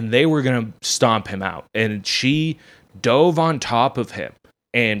 and they were gonna stomp him out, and she dove on top of him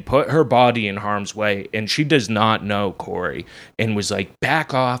and put her body in harm's way, and she does not know Corey, and was like,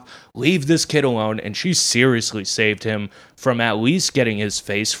 back off, leave this kid alone. And she seriously saved him from at least getting his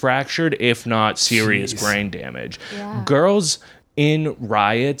face fractured, if not serious brain damage. Yeah. Girls in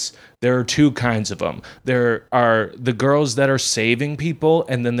riots, there are two kinds of them. There are the girls that are saving people,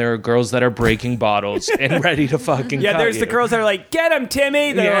 and then there are girls that are breaking bottles and ready to fucking there's the girls that are like, get him,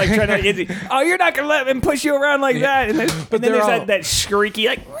 Timmy. They're like trying to, oh, you're not going to let him push you around like that. And then there's that shrieky,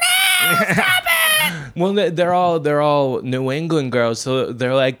 like, no, stop it. Well, they're all New England girls, so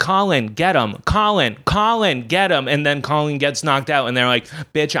they're like, Colin, get him. Colin, get him. And then Colin gets knocked out, and they're like,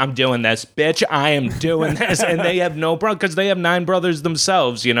 bitch, I'm doing this. Bitch, I am doing this. And they have no problem, because they have 9 brothers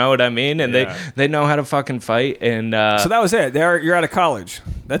themselves, you know what I mean? And they know how to fucking fight. And so that was it. You're out of college.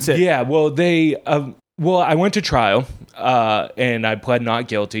 That's it. Yeah, well, I went to trial, and I pled not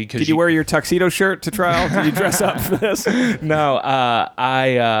guilty. Did you wear your tuxedo shirt to trial? Did you dress up for this? No,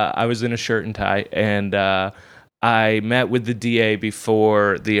 I was in a shirt and tie, and I met with the DA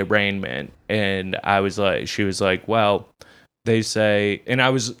before the arraignment, and she was like, well, they say, and I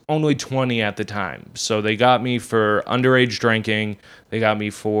was only 20 at the time, so they got me for underage drinking, they got me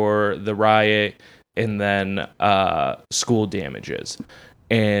for the riot, and then school damages.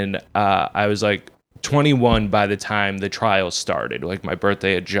 And I was like 21 by the time the trial started. Like, my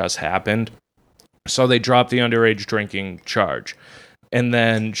birthday had just happened. So they dropped the underage drinking charge. And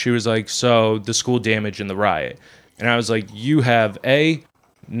then she was like, so the school damage and the riot. And I was like, you have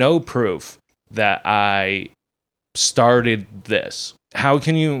no proof that I started this. How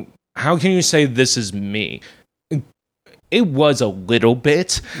can you say this is me? It was a little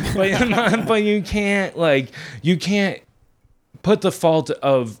bit, but you can't put the fault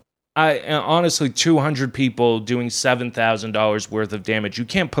of, honestly, 200 people doing $7,000 worth of damage. You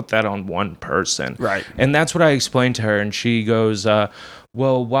can't put that on one person. Right. And that's what I explained to her. And she goes,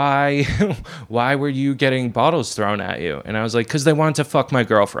 well, why were you getting bottles thrown at you? And I was like, because they wanted to fuck my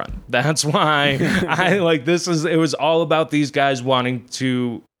girlfriend. That's why it was all about these guys wanting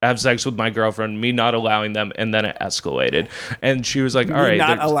to have sex with my girlfriend, me not allowing them, and then it escalated. And she was like, all right.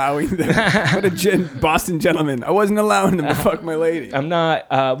 Not allowing them. What a Boston gentleman. I wasn't allowing them to fuck my lady. I'm not,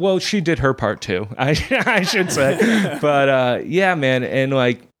 well, she did her part too, I should say. But yeah, man. And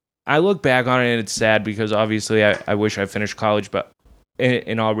like, I look back on it and it's sad, because obviously I wish I finished college, but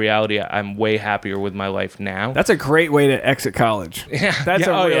in all reality, I'm way happier with my life now. That's a great way to exit college. Yeah, that's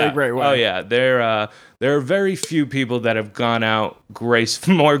a really great way. Oh yeah, there are very few people that have gone out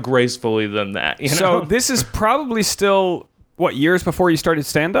more gracefully than that. You know? So this is probably still what, years before you started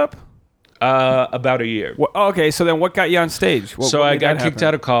stand up? About a year. Well, okay, so then what got you on stage? What I got kicked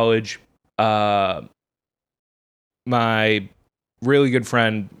out of college. My really good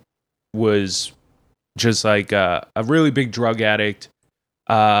friend was just like a really big drug addict.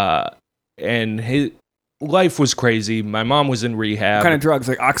 and his life was crazy. My mom was in rehab. What kind of drugs?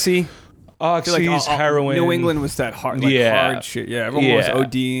 Like Oxy? I feel Oxys, heroin. New England was that hard, hard shit. Yeah, everyone was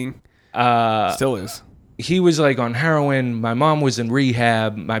ODing. Still is. He was like on heroin. My mom was in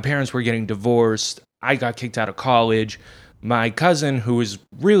rehab. My parents were getting divorced. I got kicked out of college. My cousin, who was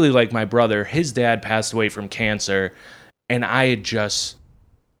really like my brother, his dad passed away from cancer. And I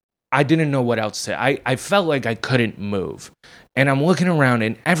didn't know what else to say. I felt like I couldn't move. And I'm looking around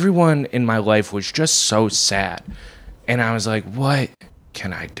and everyone in my life was just so sad. And I was like, what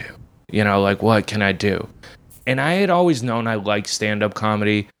can I do? You know, like, what can I do? And I had always known I liked stand-up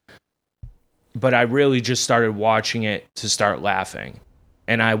comedy, but I really just started watching it to start laughing.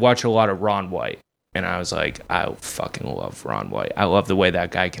 And I watch a lot of Ron White. And I was like, I fucking love Ron White. I love the way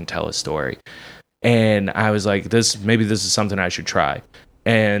that guy can tell a story. And I was like, maybe this is something I should try.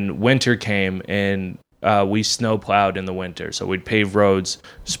 And winter came, and we snow plowed in the winter. So we'd pave roads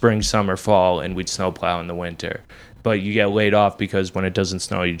spring, summer, fall, and we'd snow plow in the winter. But you get laid off because when it doesn't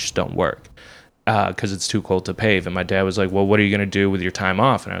snow, you just don't work because it's too cold to pave. And my dad was like, well, what are you going to do with your time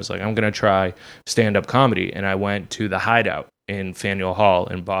off? And I was like, I'm going to try stand-up comedy. And I went to the Hideout in Faneuil Hall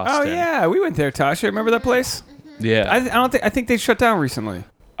in Boston. Oh, yeah. We went there, Tasha. Remember that place? Yeah. I think they shut down recently.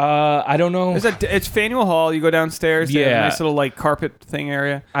 I don't know. It's Faneuil Hall. You go downstairs. They have a nice little like carpet thing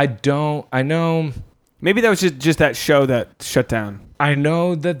area. I know. Maybe that was just that show that shut down. I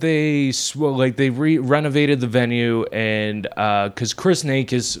know that they renovated the venue, and because Chris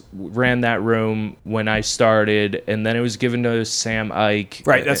Nakis ran that room when I started, and then it was given to Sam Ike.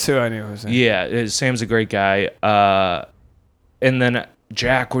 Right, that's who I knew. Was yeah, Sam's a great guy. And then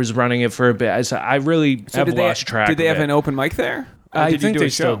Jack was running it for a bit. I really have lost track. Did they have an open mic there? I think they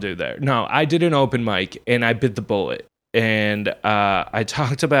still do there. No, I did an open mic, and I bit the bullet. And I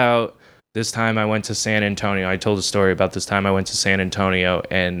talked about this time I went to San Antonio. I told a story about this time I went to San Antonio,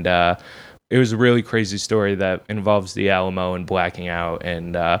 and it was a really crazy story that involves the Alamo and blacking out.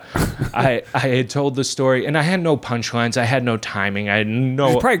 And I had told the story, and I had no punchlines. I had no timing. I had no.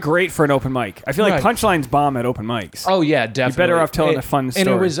 It's probably great for an open mic. I feel like punchlines bomb at open mics. Oh yeah, definitely. You're better off telling a fun story.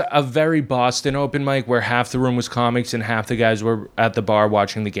 And it was a very Boston open mic where half the room was comics and half the guys were at the bar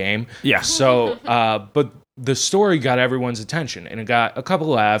watching the game. Yeah. So, but the story got everyone's attention, and it got a couple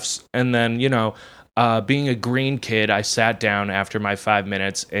laughs, and then, being a green kid, I sat down after my 5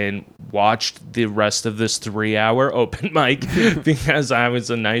 minutes and watched the rest of this 3-hour open mic because I was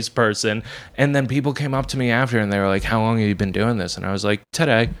a nice person. And then people came up to me after, and they were like, how long have you been doing this? And I was like,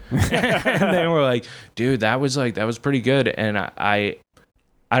 today. And they were like, dude, that was pretty good. And I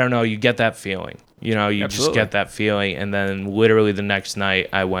don't know, you get that feeling. You Absolutely. Just get that feeling. And then literally the next night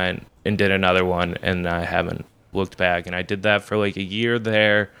I went and did another one, and I haven't looked back. And I did that for like a year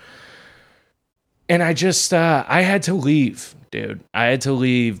there. And I just, I had to leave, dude. I had to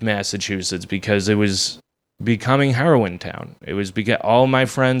leave Massachusetts because it was becoming heroin town. It was because all my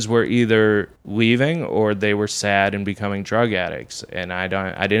friends were either leaving or they were sad and becoming drug addicts. And I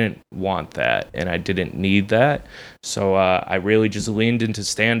didn't want that, and I didn't need that. So I really just leaned into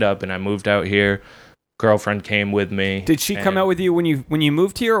stand-up, and I moved out here. Girlfriend came with me. Did she come out with you when you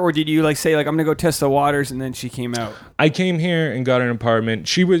moved here, or did you say I'm gonna go test the waters, and then she came out? I came here and got an apartment.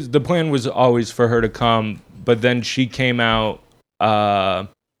 The plan was always for her to come, but then she came out I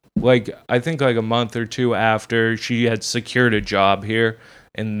think a month or two after she had secured a job here,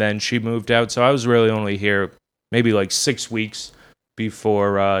 and then she moved out. So I was really only here maybe 6 weeks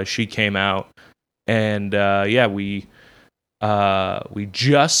before she came out, and we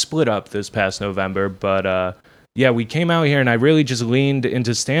just split up this past November, but we came out here, and I really just leaned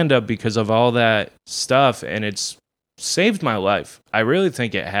into stand-up because of all that stuff, and it's saved my life. I really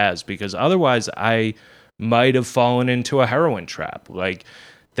think it has, because otherwise I might have fallen into a heroin trap.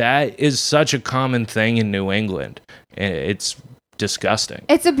 That is such a common thing in New England. It's disgusting.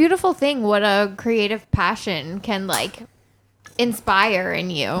 It's a beautiful thing what a creative passion can inspire in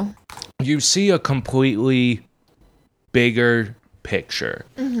you. You see a completely bigger picture.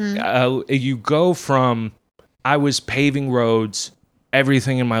 Mm-hmm. You go from, I was paving roads,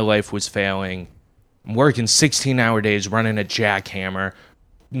 everything in my life was failing, I'm working 16-hour days running a jackhammer,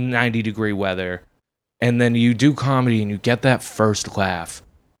 90-degree weather, and then you do comedy and you get that first laugh,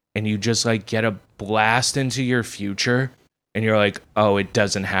 and you just get a blast into your future, and you're like, oh, it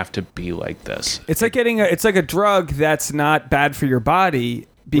doesn't have to be like this. It's like a drug that's not bad for your body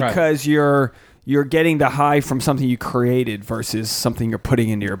because right. you're getting the high from something you created versus something you're putting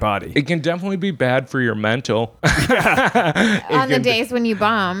into your body. It can definitely be bad for your mental. On the days when you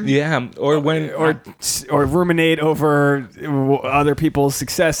bomb. Yeah, or when or ruminate over other people's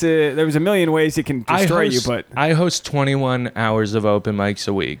successes. There's a million ways it can destroy you, but I host 21 hours of open mics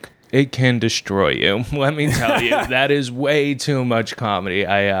a week. It can destroy you. Let me tell you, that is way too much comedy.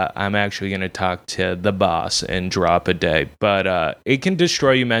 I'm actually going to talk to the boss and drop a day. But it can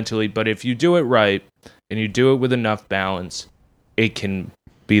destroy you mentally. But if you do it right and you do it with enough balance, it can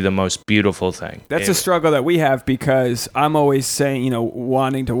be the most beautiful thing. That's a struggle that we have because I'm always saying,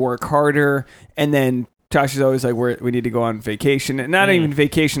 wanting to work harder. And then Tasha's always like, we need to go on vacation. And not even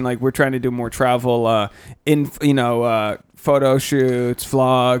vacation, like we're trying to do more travel photo shoots,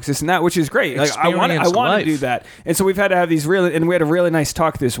 vlogs, this and that, which is great. Like I want to do that. And so we've had to have these and we had a really nice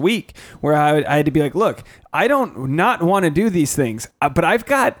talk this week where I had to be like, look, I don't not want to do these things, but I've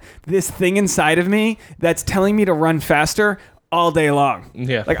got this thing inside of me that's telling me to run faster all day long.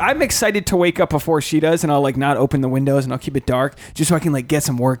 Yeah. Like I'm excited to wake up before she does, and I'll like not open the windows and I'll keep it dark just so I can like get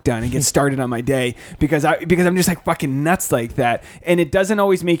some work done and get started on my day because I'm just like fucking nuts like that. And it doesn't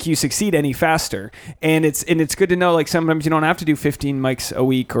always make you succeed any faster. And it's good to know like sometimes you don't have to do 15 mics a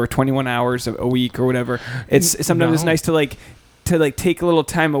week or 21 hours a week or whatever. It's sometimes it's nice to take a little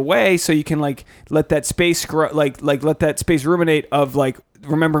time away so you can like let that space grow, like let that space ruminate of like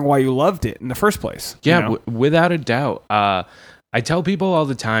remembering why you loved it in the first place. Yeah, without a doubt. I tell people all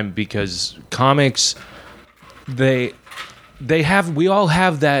the time because comics, we all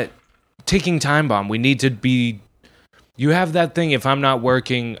have that ticking time bomb. We need to be. You have that thing. If I'm not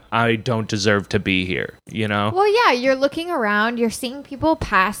working, I don't deserve to be here. Well, yeah, you're looking around. You're seeing people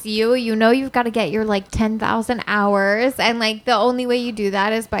pass you. You've got to get your like 10,000 hours, and like the only way you do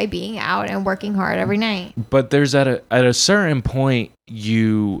that is by being out and working hard every night. But there's at a certain point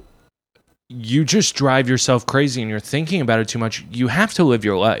you just drive yourself crazy and you're thinking about it too much. You have to live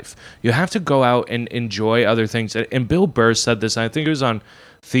your life. You have to go out and enjoy other things. And Bill Burr said this, I think it was on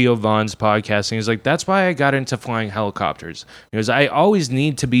Theo Vaughn's podcast, and he's like, that's why I got into flying helicopters, because I always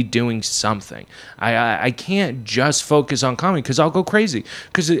need to be doing something. I can't just focus on comedy because I'll go crazy.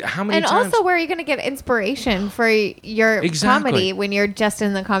 Because how many times... And also, where are you going to get inspiration for your comedy when you're just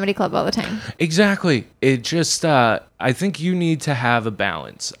in the comedy club all the time? Exactly. It just, I think you need to have a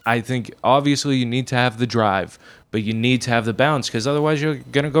balance. I think, obviously, you need to have the drive, but you need to have the balance because otherwise you're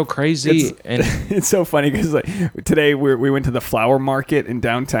going to go crazy. It's so funny because like, today we went to the flower market in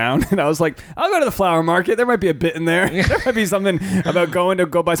downtown and I was like, I'll go to the flower market. There might be a bit in there. There might be something about going to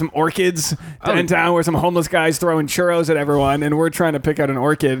go buy some orchids downtown where some homeless guys throwing churros at everyone and we're trying to pick out an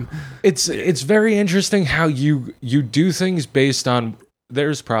orchid. It's very interesting how you do things based on...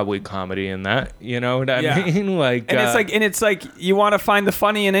 There's probably comedy in that, you know what I mean? Like, and it's like you want to find the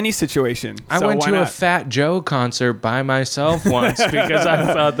funny in any situation. I went to a Fat Joe concert by myself once because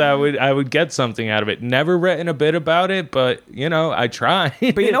I thought that I would get something out of it. Never written a bit about it, but I tried.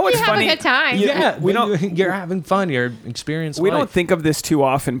 But you know what's funny? You have a good time. You're having fun. You're experiencing. We don't think of this too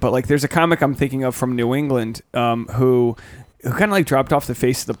often, but like there's a comic I'm thinking of from New England who kind of like dropped off the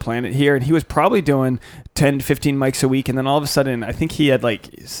face of the planet here, and he was probably doing 10 to 15 mics a week, and then all of a sudden I think he had like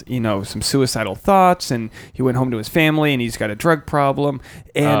some suicidal thoughts, and he went home to his family and he's got a drug problem,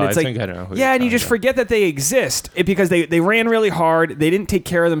 and it's I like think I know who and you just forget that they exist because they ran really hard, they didn't take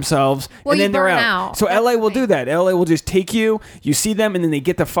care of themselves, and then they're out. So LA will do that. LA will just take you see them, and then they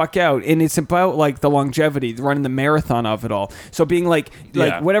get the fuck out, and it's about like the longevity, running the marathon of it all. So being like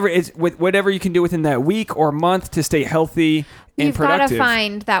whatever you can do within that week or month to stay healthy. You've got to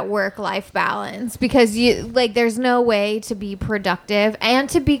find that work-life balance because there's no way to be productive and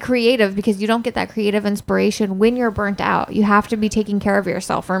to be creative because you don't get that creative inspiration when you're burnt out. You have to be taking care of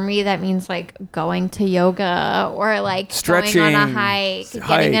yourself. For me, that means like going to yoga or like stretching, going on a hikes,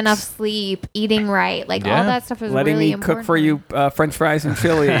 getting enough sleep, eating right. Like all that stuff is letting really me important. cook for you French fries and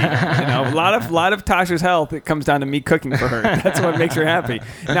chili. A lot of Tasha's health. It comes down to me cooking for her. That's what makes her happy.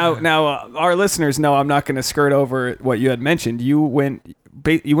 Now our listeners know I'm not going to skirt over what you had mentioned. You went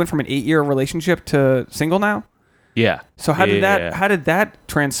from an 8-year relationship to single now? Yeah. So how did that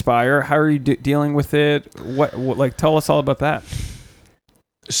transpire? How are you dealing with it? What like tell us all about that.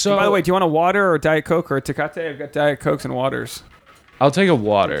 So and by the way, do you want a water or Diet Coke or a Tecate? I've got Diet Cokes and waters. I'll take a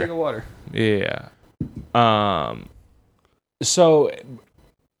water. Take a water. Yeah. So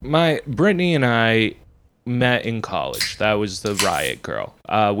Brittany and I met in college. That was the Riot Girl.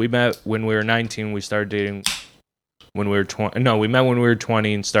 We met when we were 19. We started dating when we were 20. No, we met when we were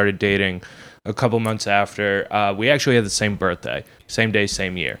 20 and started dating a couple months after. We actually had the same birthday, same day,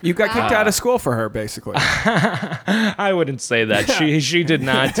 same year. You got kicked out of school for her, basically. I wouldn't say that. She did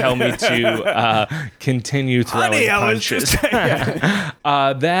not tell me to continue throwing punches.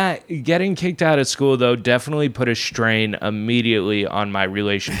 That getting kicked out of school, though, definitely put a strain immediately on my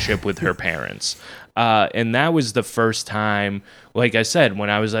relationship with her parents. And that was the first time, like I said, when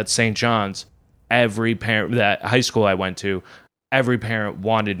I was at St. John's, every parent, that high school I went to, every parent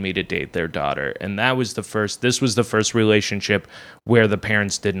wanted me to date their daughter. And this was the first relationship where the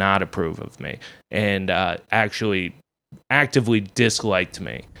parents did not approve of me and actually actively disliked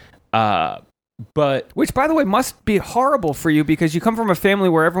me. But which, by the way, must be horrible for you because you come from a family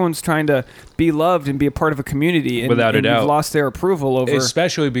where everyone's trying to be loved and be a part of a community. And, without a doubt, you've lost their approval over,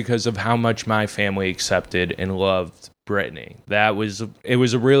 especially because of how much my family accepted and loved Brittany. It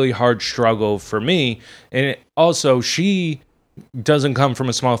was a really hard struggle for me, and also she doesn't come from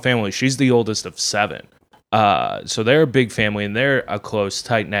a small family. She's the oldest of 7, so they're a big family and they're a close,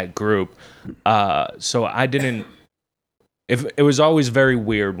 tight knit group. So I didn't. It was always very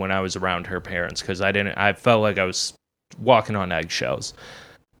weird when I was around her parents because I felt like I was walking on eggshells.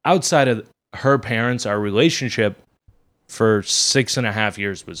 Outside of her parents, our relationship for 6.5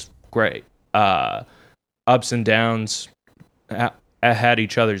 years was great. Ups and downs, had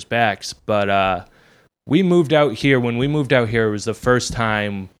each other's backs, but we moved out here. When we moved out here, it was the first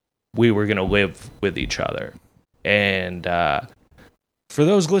time we were going to live with each other. And for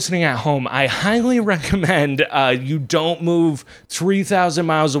those listening at home, I highly recommend you don't move 3,000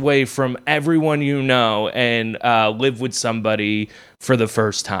 miles away from everyone you know and live with somebody for the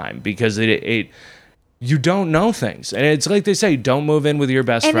first time because you don't know things. And it's like they say, don't move in with your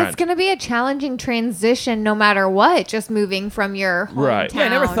best friend. And it's going to be a challenging transition no matter what, just moving from your hometown. Right. Yeah, I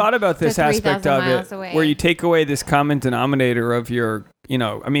never thought about this aspect of it, away. where you take away this common denominator of your,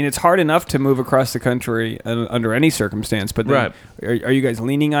 I mean, it's hard enough to move across the country under any circumstance, but then right. Are you guys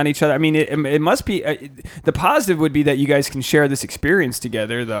leaning on each other? I mean, it must be, the positive would be that you guys can share this experience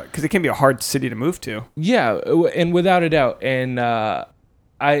together, because it can be a hard city to move to. Yeah, and without a doubt. And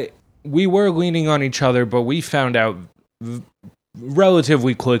we were leaning on each other, but we found out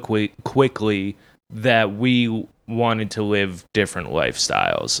relatively quickly that we wanted to live different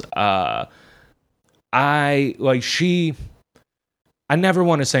lifestyles. I never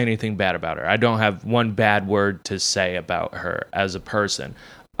want to say anything bad about her. I don't have one bad word to say about her as a person.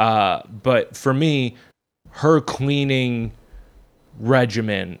 But for me, her cleaning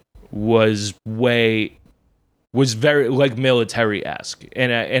regimen was very like military-esque.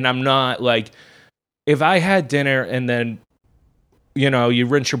 And I'm not like, if I had dinner and then, you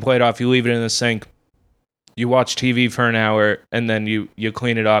rinse your plate off, you leave it in the sink, you watch TV for an hour, and then you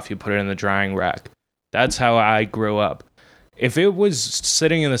clean it off, you put it in the drying rack. That's how I grew up. If it was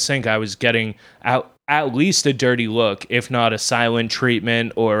sitting in the sink, I was getting at least a dirty look, if not a silent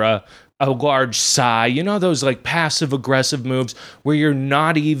treatment or a large sigh. Those like passive-aggressive moves where you're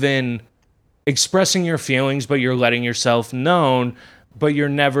not even expressing your feelings, but you're letting yourself known, but we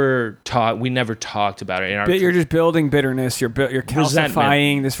never talked about it. You're just building bitterness. You're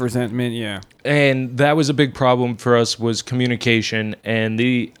calcifying this resentment. Yeah. And that was a big problem for us, was communication. And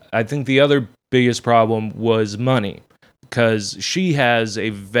I think the other biggest problem was money, because she has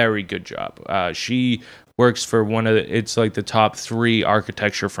a very good job. She works for it's like the top 3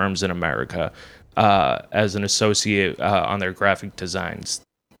 architecture firms in America as an associate on their graphic designs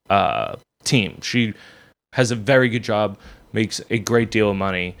team. She has a very good job, makes a great deal of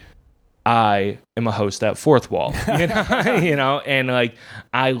money. I am a host at Fourth Wall, and like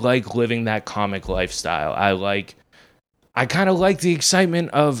I like living that comic lifestyle. I kind of like the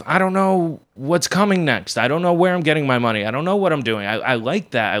excitement of, I don't know what's coming next. I don't know where I'm getting my money. I don't know what I'm doing. I like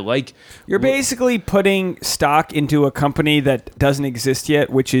that. You're basically putting stock into a company that doesn't exist yet,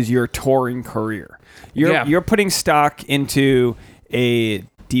 which is your touring career. You're putting stock into a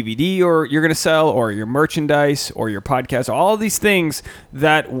DVD or you're going to sell, or your merchandise, or your podcast, all these things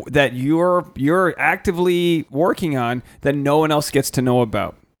that you're actively working on that no one else gets to know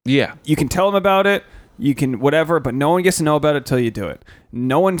about. Yeah. You can tell them about it. You can whatever, but no one gets to know about it till you do it.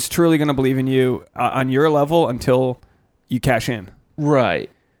 No one's truly going to believe in you on your level until you cash in. Right.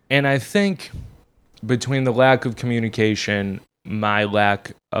 And I think between the lack of communication, my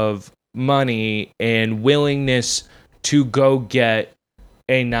lack of money, and willingness to go get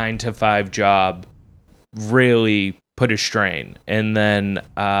a 9-to-5 job really put a strain. And then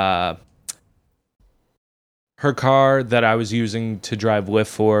her car that I was using to drive Lyft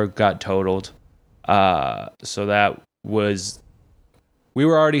for got totaled. So that was we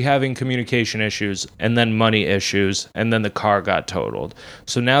were already having communication issues and then money issues, and then the car got totaled.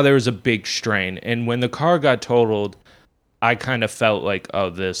 So now there was a big strain. And when the car got totaled, I kind of felt like,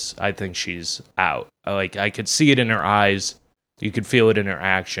 I think she's out. Like, I could see it in her eyes. You could feel it in her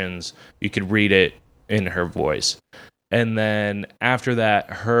actions. You could read it in her voice. And then after that,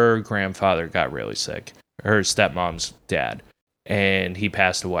 her grandfather got really sick, her stepmom's dad, and he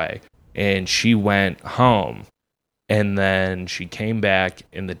passed away. And she went home, and then she came back,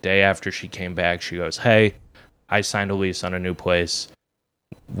 and the day after she came back, she goes, "Hey, I signed a lease on a new place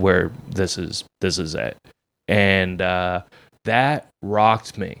where this is it." And that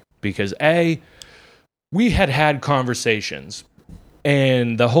rocked me because we had conversations,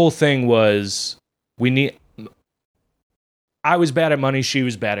 and the whole thing was I was bad at money. She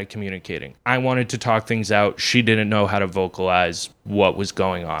was bad at communicating. I wanted to talk things out. She didn't know how to vocalize what was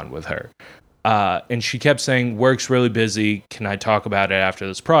going on with her. And she kept saying, "Work's really busy. Can I talk about it after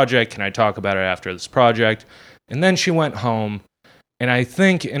this project? Can I talk about it after this project?" And then she went home. And I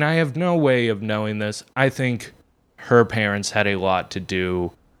think, and I have no way of knowing this, I think her parents had a lot to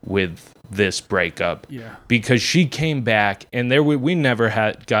do with this breakup. Yeah. Because she came back, and we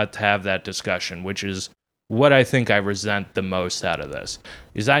never got to have that discussion, which is what I think I resent the most out of this,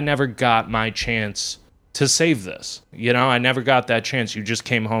 is I never got my chance to save this. You know, I never got that chance. You just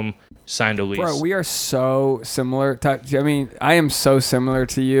came home, signed a lease. Bro, we are so similar. I am so similar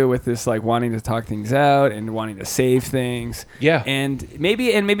to you with this, like, wanting to talk things out and wanting to save things. Yeah. And maybe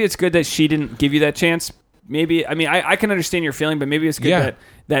it's good that she didn't give you that chance. Maybe, I can understand your feeling, but maybe it's good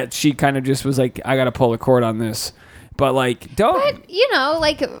that she kind of just was like, I got to pull the cord on this. But, like, don't...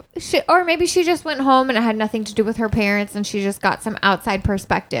 But, or maybe she just went home and it had nothing to do with her parents and she just got some outside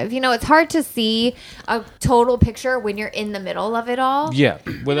perspective. It's hard to see a total picture when you're in the middle of it all. Yeah,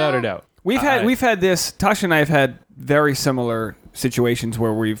 without a doubt. We've had this... Tasha and I have had very similar situations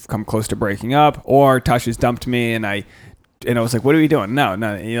where we've come close to breaking up, or Tasha's dumped me and I was like, "What are we doing?" No.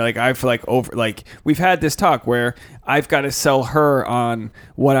 I feel like we've had this talk where I've got to sell her on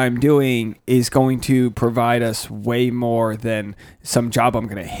what I'm doing is going to provide us way more than some job I'm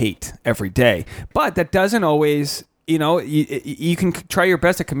going to hate every day. But that doesn't always, you can try your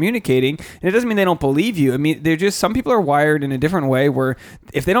best at communicating, and it doesn't mean they don't believe you. I mean, they're just, some people are wired in a different way where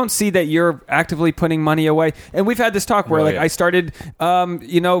if they don't see that you're actively putting money away, and we've had this talk where I started,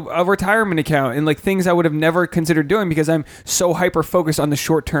 a retirement account and like things I would have never considered doing because I'm so hyper focused on the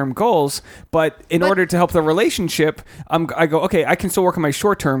short-term goals. But in order to help the relationship, I go, okay, I can still work on my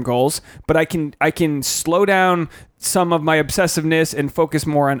short-term goals, but I can slow down some of my obsessiveness and focus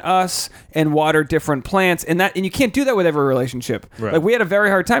more on us and water different plants, and you can't do that with every relationship. Right. Like, we had a very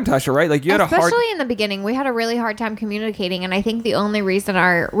hard time, Tasha, right? Like, especially in the beginning, we had a really hard time communicating, and I think the only reason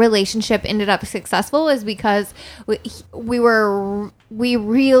our relationship ended up successful is because we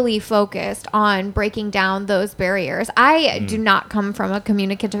really focused on breaking down those barriers. I do not come from a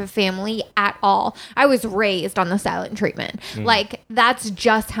communicative family at all. I was raised on the silent treatment. Like, that's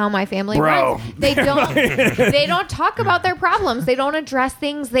just how my family runs. They don't talk about their problems. They don't address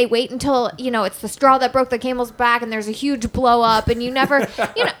things. They wait until, it's the straw that broke the camel's back and there's a huge blow up and you never,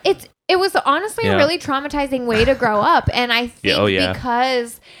 it was honestly a really traumatizing way to grow up. And I think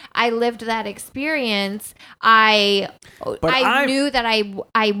because I lived that experience, I knew that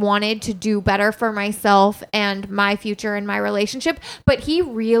I wanted to do better for myself and my future and my relationship. But he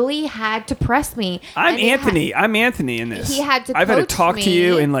really had to press me. I'm Anthony in this. He had to. I've had to talk to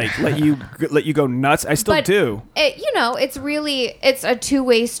you and like let you go nuts. I still do. It's a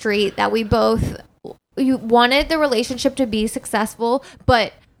two-way street that we both. You wanted the relationship to be successful,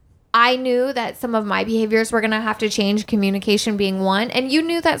 but I knew that some of my behaviors were going to have to change, communication being one, and you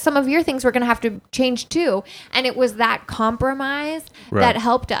knew that some of your things were going to have to change too. And it was that compromise that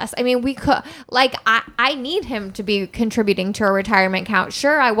helped us. I mean, we could, I need him to be contributing to a retirement account.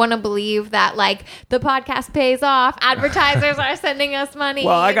 Sure, I want to believe that the podcast pays off. Advertisers are sending us money.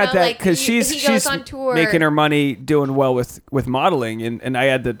 Well, I got that because she's goes on tour, making her money doing well with modeling, and I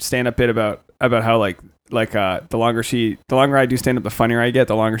had the stand up bit about how the longer I do stand up, the funnier I get.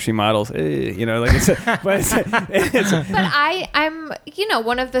 The longer she models, but I'm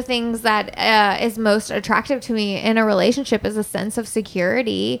one of the things that is most attractive to me in a relationship is a sense of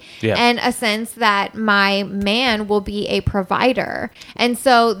security and a sense that my man will be a provider, and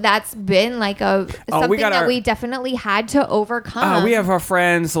so that's been something that we definitely had to overcome. We have our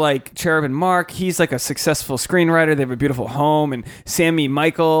friends like Cherub and Mark. He's like a successful screenwriter. They have a beautiful home, and Sammy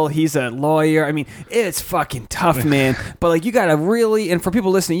Michael. He's a lawyer. I mean, it's fucking tough, man. But you gotta really, and for people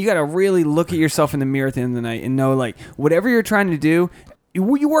listening, you gotta really look at yourself in the mirror at the end of the night and know whatever you're trying to do,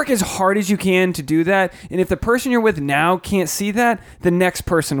 you work as hard as you can to do that, and if the person you're with now can't see that, the next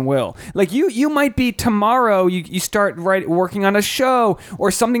person will. Like you might be tomorrow, you start working on a show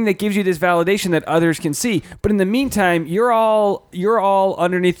or something that gives you this validation that others can see, but in the meantime, you're all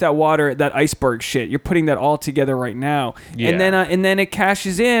underneath that water, that iceberg shit. You're putting that all together right now, and then it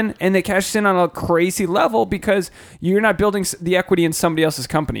cashes in, and it cashes in on a crazy level because you're not building the equity in somebody else's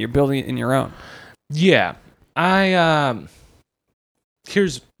company. You're building it in your own. Yeah,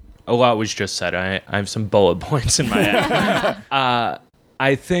 here's a lot was just said. I have some bullet points in my head.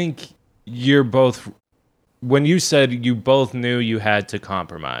 I think you're both, when you said you both knew you had to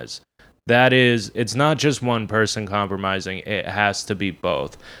compromise, that is, it's not just one person compromising, it has to be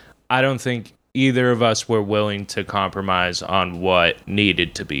both. I don't think either of us were willing to compromise on what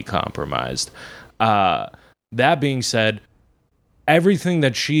needed to be compromised. That being said, everything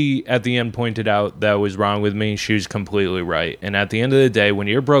that she at the end pointed out that was wrong with me, she was completely right. And at the end of the day, when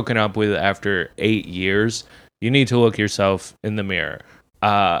you're broken up with after 8 years, you need to look yourself in the mirror.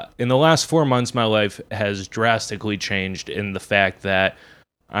 In the last 4 months, my life has drastically changed in the fact that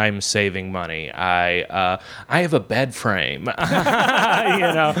I'm saving money. I have a bed frame. Hey,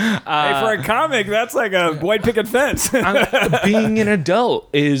 for a comic, that's like a white picket fence. Being an adult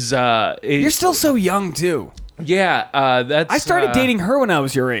is you're still so young too. Yeah, that's. I started dating her when I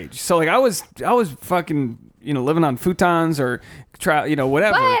was your age, so like I was fucking living on futons or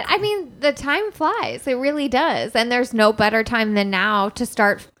whatever. But I mean, the time flies; it really does, and there's no better time than now to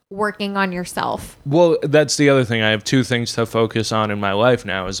start working on yourself. Well, that's the other thing. I have 2 things to focus on in my life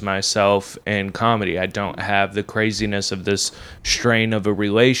now: is myself and comedy. I don't have the craziness of this strain of a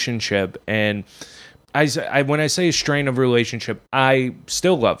relationship, and when I say strain of relationship, I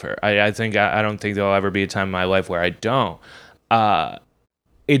still love her. I don't think there'll ever be a time in my life where I don't.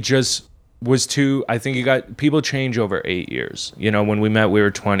 It just was too. I think people change over 8 years. When we met, we were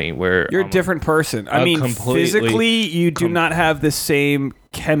 20. You're a different person. I mean, physically, you do not have the same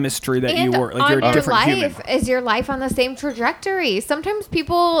chemistry that you were. Like you're a different human. Is your life on the same trajectory? Sometimes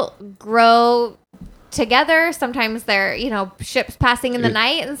people grow together, sometimes they're ships passing in the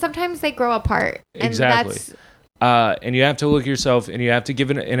night, and sometimes they grow apart. Exactly. And you have to look yourself, and you have to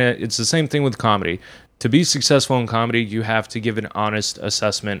give it it's the same thing with comedy. To be successful in comedy, you have to give an honest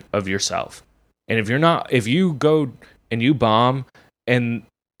assessment of yourself. And if you go and you bomb, and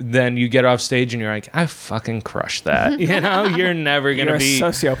then you get off stage and you're like, I fucking crushed that. You're never gonna be a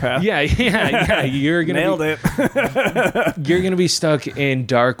sociopath. Yeah. You're gonna nailed it. You're gonna be stuck in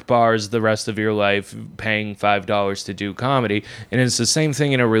dark bars the rest of your life, paying $5 to do comedy. And it's the same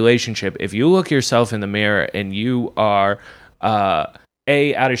thing in a relationship. If you look yourself in the mirror and you are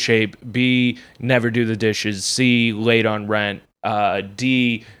A, out of shape, B, never do the dishes, C, late on rent,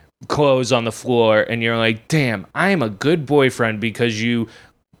 D, clothes on the floor, and you're like, damn, I am a good boyfriend because you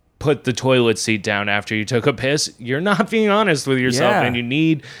put the toilet seat down after you took a piss, you're not being honest with yourself, and you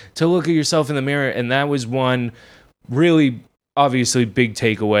need to look at yourself in the mirror. And that was one really obviously big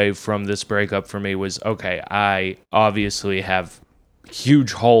takeaway from this breakup for me was, okay, I obviously have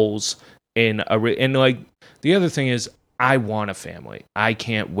huge holes in and like the other thing is, I want a family. I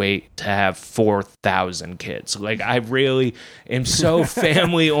can't wait to have 4,000 kids. Like, I really am so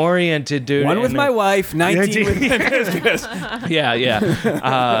family oriented, dude. One with my wife, 19 with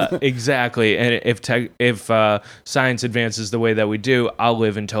Yeah. Exactly. And if science advances the way that we do, I'll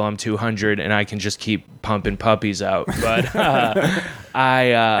live until I'm 200 and I can just keep pumping puppies out. But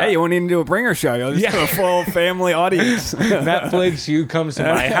hey, you won't even do a bringer show. You'll just do a full family audience. Netflix, you come to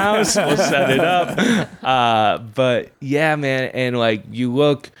my house, we'll set it up. But yeah, man, and like you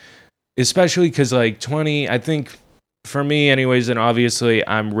look, especially because like 20, I think for me anyways, and obviously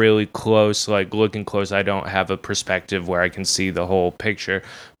I'm really close, like looking close, I don't have a perspective where I can see the whole picture,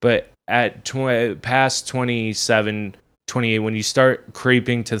 but at past 27, 28, when you start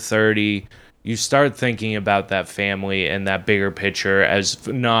creeping to 30, you start thinking about that family and that bigger picture as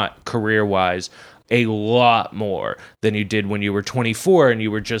not career-wise a lot more than you did when you were 24 and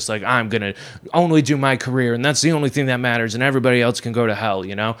you were just like, I'm going to only do my career and that's the only thing that matters and everybody else can go to hell,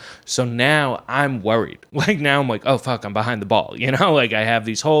 So now I'm worried. Like now I'm like, oh, fuck, I'm behind the ball, Like I have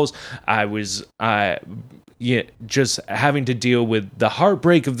these holes. Just having to deal with the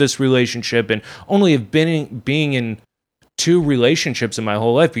heartbreak of this relationship and only have being in 2 relationships in my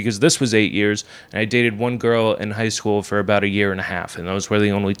whole life because this was 8 years and I dated one girl in high school for about a year and a half and those were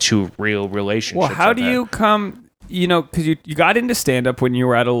the only 2 real relationships. Well, how do you come, because you got into stand-up when you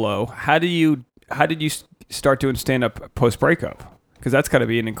were at a low. How did you start doing stand-up post-breakup? Because that's got to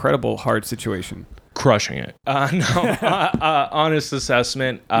be an incredible hard situation. Crushing it. Honest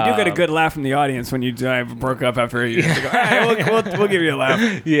assessment. You do get a good laugh from the audience when you broke up after a year. They go, all right, we'll give you a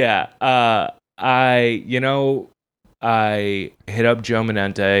laugh. Yeah. I hit up Joe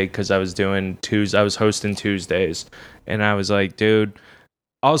Menente because I was doing I was hosting Tuesdays, and I was like, dude.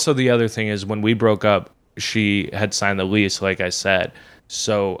 Also, the other thing is when we broke up, she had signed the lease, like I said.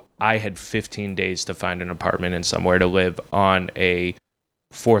 So I had 15 days to find an apartment and somewhere to live on a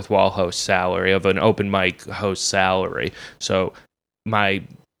fourth wall host salary, of an open mic host salary. So my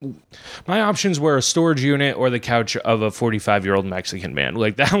options were a storage unit or the couch of a 45-year-old Mexican man.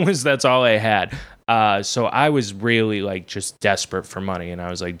 Like that's all I had. So I was really like just desperate for money, and I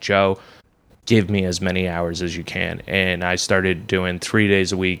was like, Joe, give me as many hours as you can. And I started doing 3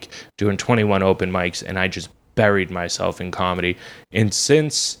 days a week, doing 21 open mics, and I just buried myself in comedy. And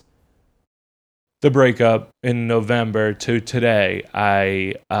since the breakup in November to today,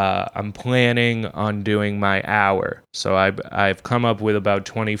 I'm planning on doing my hour. So I've come up with about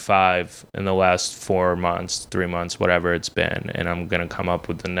 25 in the last 4 months, 3 months, whatever it's been, and I'm gonna come up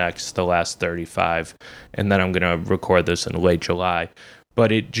with the last 35, and then I'm gonna record this in late July.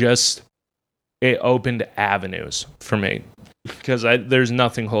 But it opened avenues for me because there's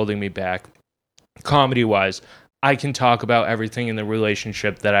nothing holding me back. Comedy-wise, I can talk about everything in the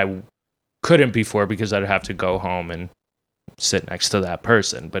relationship that I couldn't before because I'd have to go home and sit next to that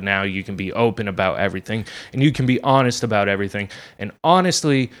person. But now you can be open about everything, and you can be honest about everything. And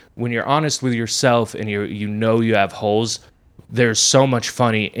honestly, when you're honest with yourself and you know you have holes, there's so much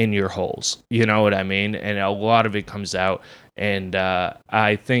funny in your holes. You know what I mean? And a lot of it comes out. And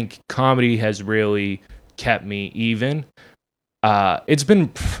I think comedy has really kept me even. It's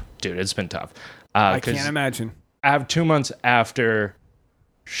been tough. I can't imagine. 2 months after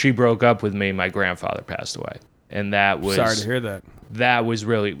she broke up with me, my grandfather passed away. And that was... Sorry to hear that. That was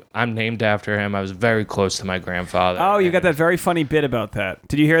really... I'm named after him. I was very close to my grandfather. Oh, you got that very funny bit about that.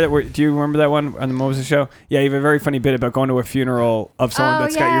 Did you hear that? Do you remember that one on the Moses show? Yeah, you have a very funny bit about going to a funeral of someone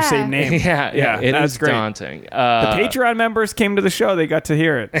that's got your same name. Yeah, it that's is great. Daunting. The Patreon members came to the show. They got to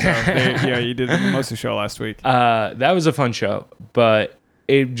hear it. So you did the Moses show last week. That was a fun show, but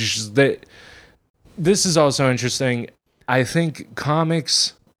this is also interesting. I think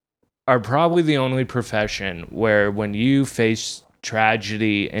comics are probably the only profession where when you face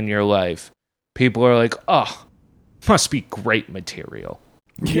tragedy in your life, people are like, oh, must be great material.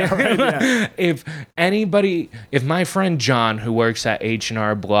 Yeah, right, yeah. If my friend John, who works at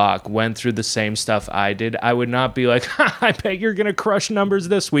H&R Block, went through the same stuff I did, I would not be like, I bet you're going to crush numbers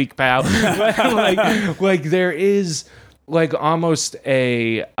this week, pal. like there is... like almost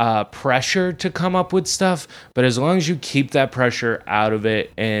a pressure to come up with stuff, but as long as you keep that pressure out of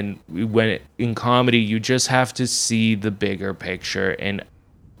it, and in comedy you just have to see the bigger picture and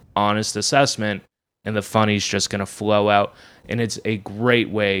honest assessment, and the funny's just gonna flow out, and it's a great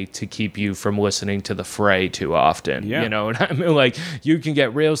way to keep you from listening to The Fray too often. You know what I mean? Like, you can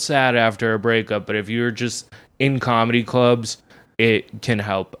get real sad after a breakup, but if you're just in comedy clubs, it can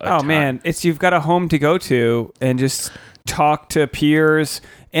help a ton. Man, you've got a home to go to and just talk to peers,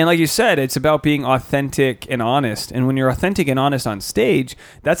 and like you said, it's about being authentic and honest. And when you're authentic and honest on stage,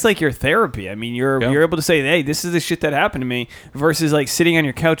 that's like your therapy. I mean, you're able to say, hey, this is the shit that happened to me, versus like sitting on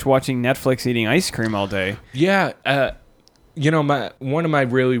your couch watching Netflix eating ice cream all day. One of my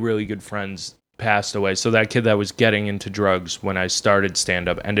really, really good friends passed away. So that kid that was getting into drugs when I started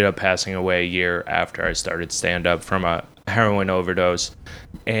stand-up ended up passing away a year after I started stand-up from a heroin overdose,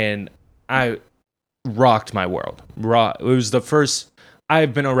 and I rocked my world. It was the first...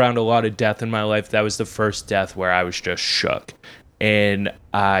 I've been around a lot of death in my life. That was the first death where I was just shook. And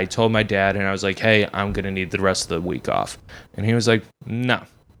I told my dad, and I was like, hey, I'm going to need the rest of the week off. And he was like, no.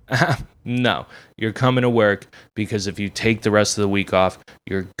 No, you're coming to work, because if you take the rest of the week off,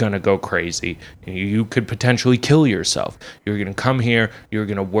 you're going to go crazy. And you could potentially kill yourself. You're going to come here, you're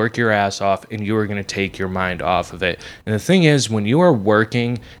going to work your ass off, and you are going to take your mind off of it. And the thing is, when you are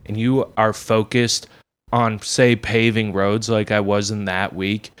working and you are focused on, say, paving roads like I was in that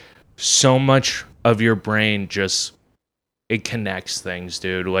week, so much of your brain just... it connects things,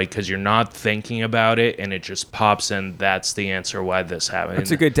 dude. Like, because you're not thinking about it, and it just pops in. That's the answer why this happened.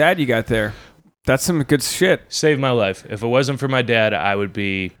 That's a good dad you got there. That's some good shit. Saved my life. If it wasn't for my dad, I would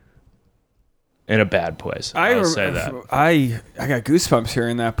be in a bad place. I'll say that. I got goosebumps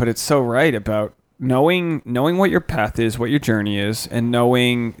hearing that, but it's so right about knowing what your path is, what your journey is, and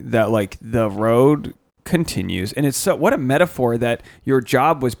knowing that like the road continues. And it's so, what a metaphor that your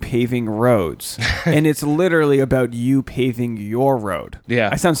job was paving roads. And it's literally about you paving your road. Yeah.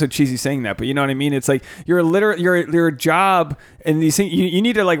 I sound so cheesy saying that, but you know what I mean? It's like your job, and these things, you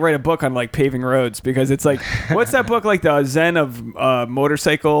need to like write a book on like paving roads, because it's like, what's that book, like the Zen of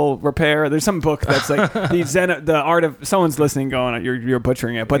motorcycle repair? There's some book that's like the art of, someone's listening going, you're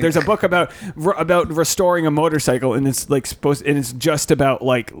butchering it, but there's a book about restoring a motorcycle, and it's like and it's just about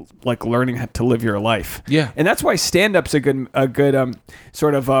like learning how to live your life. Yeah. And that's why stand-up's a good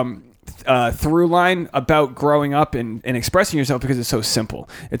sort of through line about growing up and expressing yourself, because it's so simple.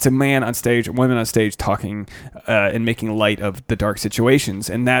 It's a man on stage, a woman on stage talking and making light of the dark situations.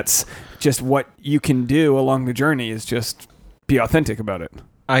 And that's just what you can do along the journey, is just be authentic about it.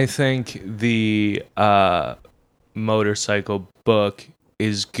 I think the motorcycle book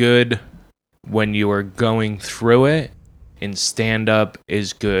is good when you are going through it, and stand-up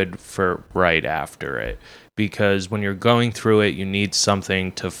is good for right after it. Because when you're going through it, you need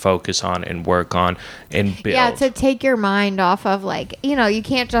something to focus on and work on and build. Yeah, to take your mind off of like, you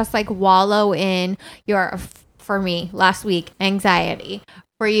can't just like wallow in your, for me, last week, anxiety.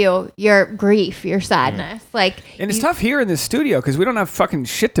 For you, your grief, your sadness. Like, and it's tough here in this studio because we don't have fucking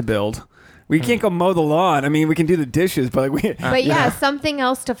shit to build. We can't go mow the lawn. I mean, we can do the dishes, but like But yeah, something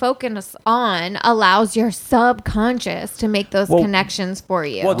else to focus on allows your subconscious to make those connections for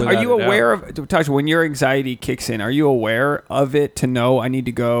you. Well, are you aware of, Tasha, when your anxiety kicks in, are you aware of it to know I need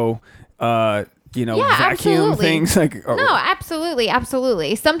to go, vacuum absolutely. things? Like, no,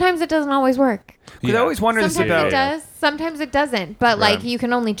 absolutely. Sometimes it doesn't always work. Because I always wondered Sometimes about it does. Sometimes it doesn't. But like, you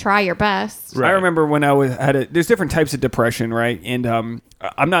can only try your best. Right. I remember when there's different types of depression, right? And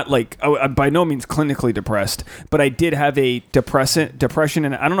I'm not like, by no means clinically depressed, but I did have a depression,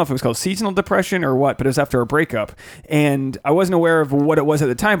 and I don't know if it was called seasonal depression or what, but it was after a breakup. And I wasn't aware of what it was at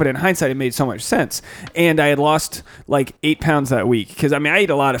the time, but in hindsight, it made so much sense. And I had lost like 8 pounds that week, because I mean, I eat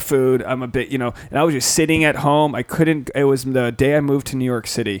a lot of food. I'm a bit, and I was just sitting at home. It was the day I moved to New York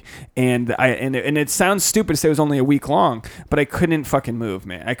City, and it sounds stupid to say it was only a week long, but I couldn't fucking move,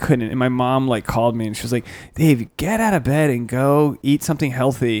 man. I couldn't. And my mom like called me, and she was like, Dave, get out of bed and go eat something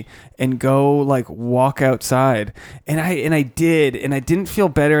healthy and go like walk outside. And I did, and I didn't feel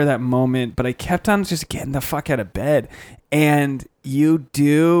better that moment, but I kept on just getting the fuck out of bed. And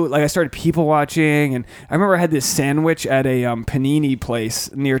I started people watching, and I remember I had this sandwich at a panini place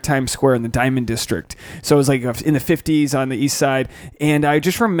near Times Square in the Diamond District. So it was like in the 50s on the east side, and I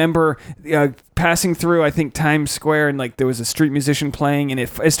just remember passing through, I think, Times Square, and like there was a street musician playing, and it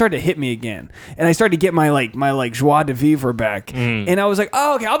started to hit me again, and I started to get my joie de vivre back, and I was like,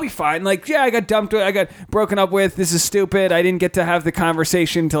 oh, okay, I'll be fine. Like, yeah, I got dumped with, I got broken up with, this is stupid, I didn't get to have the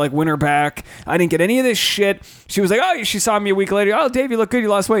conversation to like win her back, I didn't get any of this shit. She was like, oh, she saw me a week later, oh, Dave, you look good, you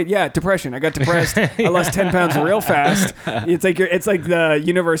lost weight. Yeah, depression, I got depressed. I lost 10 pounds real fast. It's like the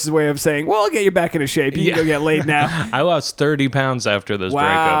universe's way of saying, well, I'll get you back into shape, you can go get laid now. I lost 30 pounds after this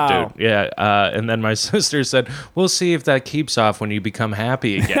breakup, dude. Yeah, and then my sister said, we'll see if that keeps off when you become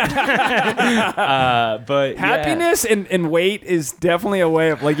happy again. But happiness and weight is definitely a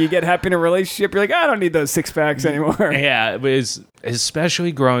way of, like, you get happy in a relationship, you're like, I don't need those 6-packs anymore. Yeah, it was,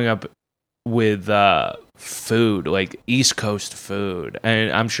 especially growing up with food, like East Coast food,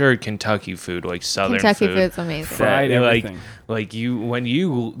 and I'm sure Kentucky food, like Southern Kentucky food, food's amazing. Fried everything. Like when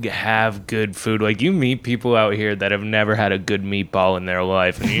you have good food, like you meet people out here that have never had a good meatball in their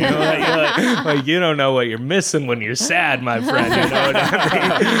life, and you know, like you don't know what you're missing when you're sad, my friend. You know what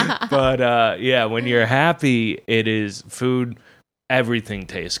I mean? But when you're happy, it is food. Everything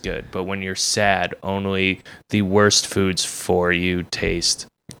tastes good, but when you're sad, only the worst foods for you taste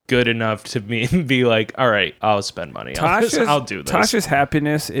good enough to be like, all right, I'll spend money. I'll do this. Tasha's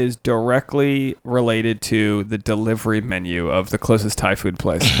happiness is directly related to the delivery menu of the closest Thai food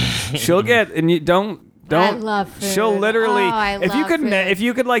place. She'll get, and you don't. I love food. She'll literally, if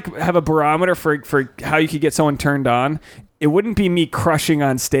you could like have a barometer for how you could get someone turned on, it wouldn't be me crushing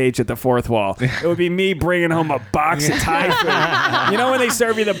on stage at the fourth wall. It would be me bringing home a box of Thai food. You know when they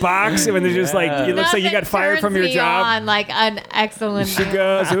serve you the box and when they're just like, it looks like you got fired from your job? On like an excellent. She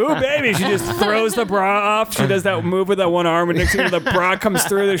goes, ooh, baby. She just throws the bra off. She does that move with that one arm, and next thing you know, the bra comes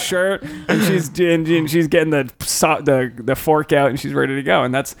through the shirt, and she's getting the fork out, and she's ready to go.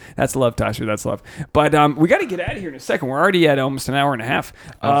 And that's love, Tasha. That's love. But we got to get out of here in a second. We're already at almost an hour and a half.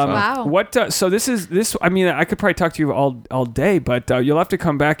 Wow. So this. I mean, I could probably talk to you all day, but you'll have to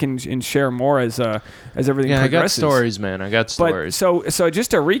come back and share more as everything progresses. I got stories, man. I got stories. But so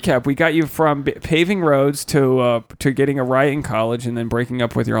just to recap, we got you from paving roads to getting a right in college, and then breaking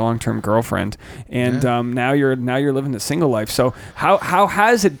up with your long-term girlfriend, and now you're living the single life. So how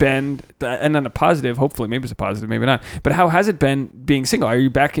has it been? And on a positive, hopefully, maybe it's a positive, maybe not. But how has it been being single? Are you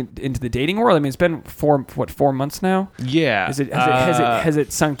back into the dating world? I mean, it's been 4 months now. Yeah. Has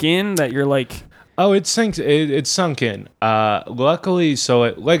it sunk in that you're like? Oh, it sunk in. Luckily,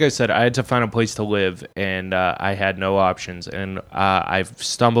 like I said, I had to find a place to live, and I had no options. And I've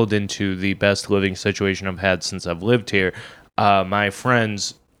stumbled into the best living situation I've had since I've lived here. My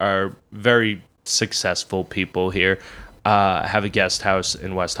friends are very successful people here. Have a guest house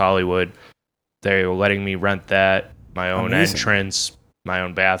in West Hollywood. They're letting me rent that, my own entrance, my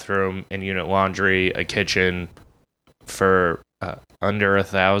own bathroom, in-unit laundry, a kitchen for under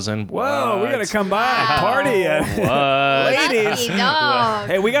 $1,000. Whoa, we gotta come by party. Ladies.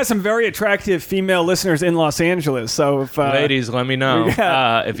 Hey, we got some very attractive female listeners in Los Angeles. So if ladies, let me know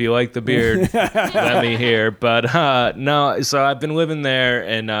if you like the beard. Let me hear. But no, so I've been living there,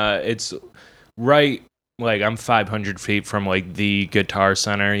 and it's right. Like, I'm 500 feet from, like, the Guitar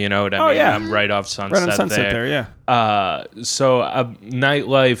Center, you know what I mean? Yeah. I'm right off Sunset, right on Sunset there, yeah. So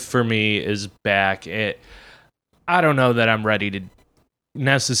nightlife for me is back. I don't know that I'm ready to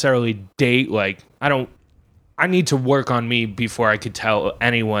necessarily date. Like, I need to work on me before I could tell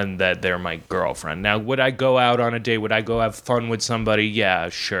anyone that they're my girlfriend. Now, would I go out on a date? Would I go have fun with somebody? Yeah,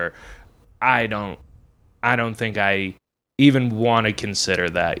 sure. I don't think I even want to consider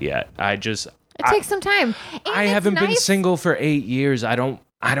that yet. It takes some time. And I haven't been single for 8 years. I don't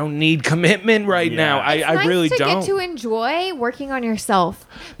need commitment right now. I really don't. It's nice to get to enjoy working on yourself,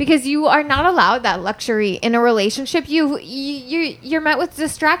 because you are not allowed that luxury in a relationship. You're met with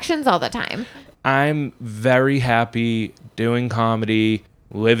distractions all the time. I'm very happy doing comedy,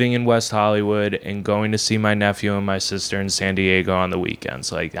 living in West Hollywood, and going to see my nephew and my sister in San Diego on the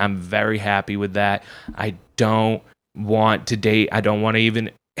weekends. Like, I'm very happy with that. I don't want to date. I don't want to even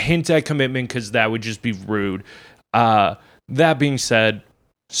hint at commitment, because that would just be rude. That being said,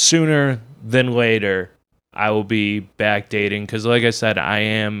 sooner than later, I will be back dating, because like I said,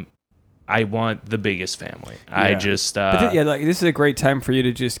 I want the biggest family. Yeah. I just like, this is a great time for you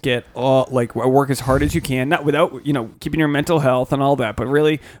to just get work as hard as you can, not without keeping your mental health and all that, but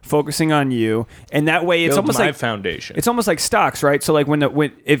really focusing on you. And that way, it's almost like foundation. It's almost like stocks, right? So like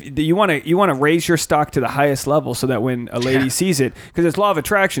if you want to raise your stock to the highest level, so that when a lady sees it, because it's law of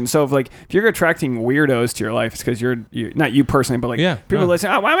attraction. So if you're attracting weirdos to your life, it's because you're not you personally, but people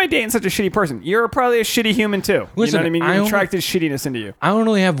listen. Oh, why am I dating such a shitty person? You're probably a shitty human too. Listen, you know what I mean? You attracted shittiness into you. I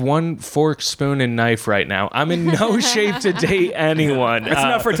only have one fork, spoon, and knife right now. I'm in no shape to date anyone. That's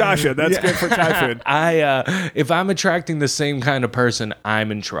enough for Tasha. That's good for Thai food. If I'm attracting the same kind of person,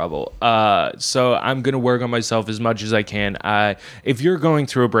 I'm in trouble. So I'm gonna work on myself as much as I can. If you're going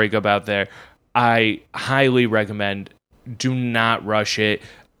through a breakup out there, I highly recommend, do not rush it.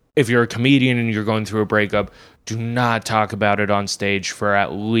 If you're a comedian and you're going through a breakup, do not talk about it on stage for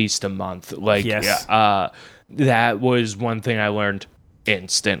at least a month. That was one thing I learned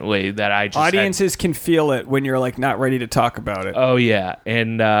instantly, that I just audiences can feel it when you're like not ready to talk about it. Oh yeah,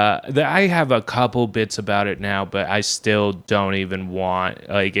 and I have a couple bits about it now, but I still don't even want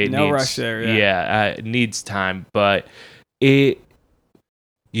no rush there. It needs time, but you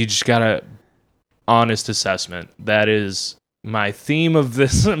just gotta honest assessment. That is my theme of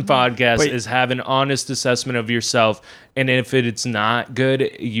this podcast, is have an honest assessment of yourself, and if it's not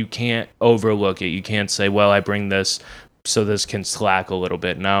good, you can't overlook it. You can't say, well, I bring this so this can slack a little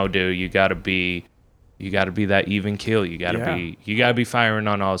bit. No, dude, you gotta be that even keel. You gotta be firing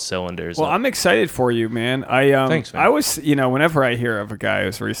on all cylinders. Well, I'm excited for you, man. Thanks, man. I was, whenever I hear of a guy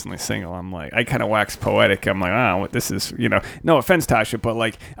who's recently single, I'm like, I kind of wax poetic. I'm like, what this is, no offense, Tasha, but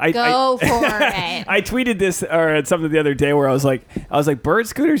like, Go for it. I tweeted this or something the other day where I was like, bird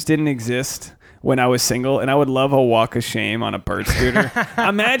scooters didn't exist when I was single, and I would love a walk of shame on a bird scooter.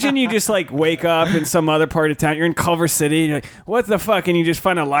 Imagine you just like wake up in some other part of town. You're in Culver City. You're like, what the fuck? And you just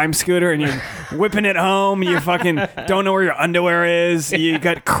find a Lime scooter and you're whipping it home. You fucking don't know where your underwear is. You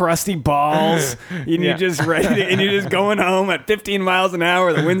got crusty balls. And you're just ready and you're just going home at 15 miles an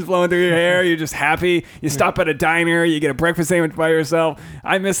hour. The wind's blowing through your hair. You're just happy. You stop at a diner. You get a breakfast sandwich by yourself.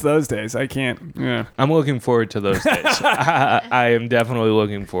 I miss those days. I can't. Yeah. I'm looking forward to those days. I am definitely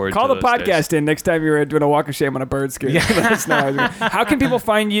looking forward to those the podcast days. in. next time you're doing a walk of shame on a bird skin. Let us know. How can people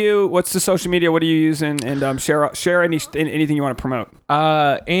find you? What's the social media? What are you using? And share anything you want to promote.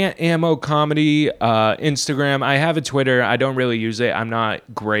 Ammo Comedy, Instagram. I have a Twitter. I don't really use it. I'm not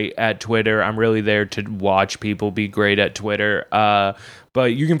great at Twitter. I'm really there to watch people be great at Twitter.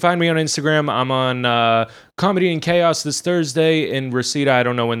 But you can find me on Instagram. I'm on Comedy and Chaos this Thursday in Reseda. I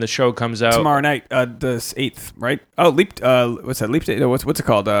don't know when the show comes out. Tomorrow night, the 8th, right? Oh, what's that? Leap day? What's it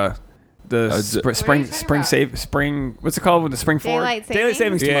called? Spring. What's it called with the spring forward? Daylight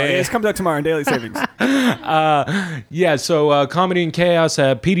savings tomorrow. Yeah. It comes out tomorrow in daylight savings. So Comedy and Chaos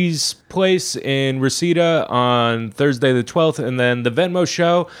at Petey's Place in Reseda on Thursday the 12th, and then the Venmo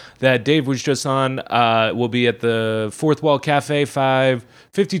show that Dave was just on will be at the Fourth Wall Cafe,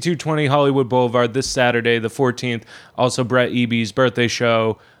 5220 Hollywood Boulevard this Saturday the 14th. Also Brett Eby's birthday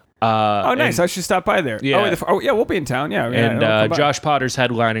show. Nice. I should stop by there. Yeah. We'll be in town. Yeah. And Josh Potter's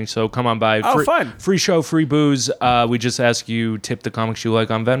headlining, so come on by. Fun. Free show, free booze. We just ask you tip the comics you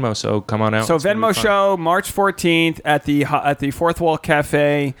like on Venmo, so come on out. So Venmo show, March 14th at the Fourth Wall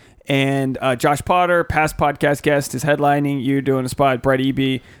Cafe. And Josh Potter, past podcast guest, is headlining. You're doing a spot. Brett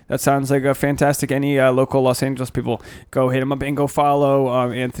Eby. That sounds like a fantastic. Any local Los Angeles people, go hit him up and go follow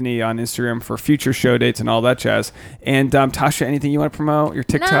Anthony on Instagram for future show dates and all that jazz. And Tasha, anything you want to promote? Your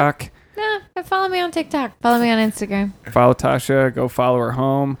TikTok? No, follow me on TikTok. Follow me on Instagram. Follow Tasha. Go follow her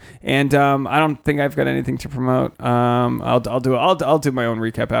home. And I don't think I've got anything to promote. I'll do my own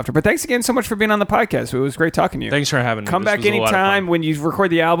recap after. But thanks again so much for being on the podcast. It was great talking to you. Thanks for having me. Come back anytime when you record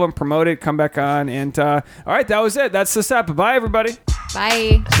the album. Promote it. Come back on. And all right, that was it. That's the step. Bye, everybody.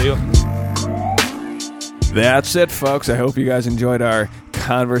 Bye. See you. That's it, folks. I hope you guys enjoyed our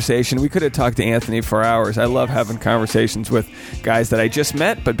conversation. We could have talked to Anthony for hours. I love having conversations with guys that I just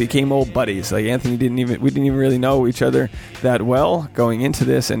met but became old buddies. Like Anthony we didn't even really know each other that well going into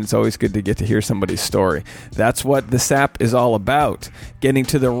this, and it's always good to get to hear somebody's story. That's what the SAP is all about, getting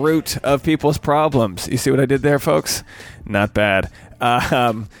to the root of people's problems. You see what I did there, folks? Not bad.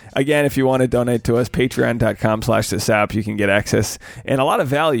 Again, if you want to donate to us, patreon.com/thesap. You can get access and a lot of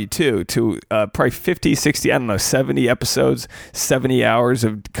value too to probably 50, 60, 70 episodes, 70 hours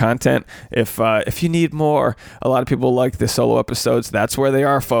of content. If you need more, a lot of people like the solo episodes. That's where they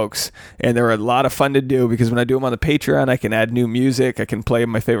are, folks. And they're a lot of fun to do because when I do them on the Patreon, I can add new music. I can play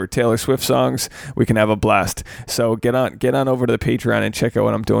my favorite Taylor Swift songs. We can have a blast. So get on over to the Patreon and check out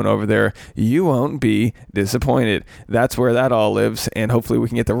what I'm doing over there. You won't be disappointed. That's where that all lives. And hopefully we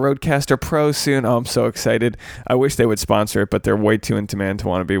can get the Rodecaster Pro soon. Oh, I'm so excited. I wish they would sponsor it, but they're way too in demand to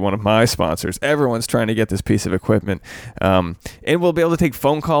want to be one of my sponsors. Everyone's trying to get this piece of equipment. And we'll be able to take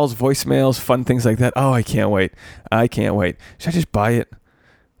phone calls, voicemails, fun things like that. Oh, I can't wait. Should I just buy it?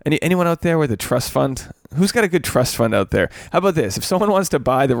 Anyone out there with a trust fund? Who's got a good trust fund out there? How about this? If someone wants to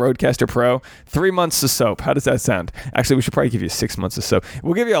buy the Rodecaster Pro, 3 months of soap. How does that sound? Actually, we should probably give you 6 months of soap.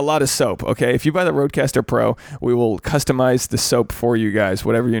 We'll give you a lot of soap, okay? If you buy the Rodecaster Pro, we will customize the soap for you guys.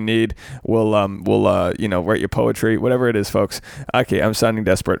 Whatever you need, we'll write your poetry, whatever it is, folks. Okay, I'm sounding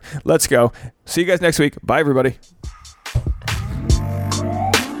desperate. Let's go. See you guys next week. Bye, everybody.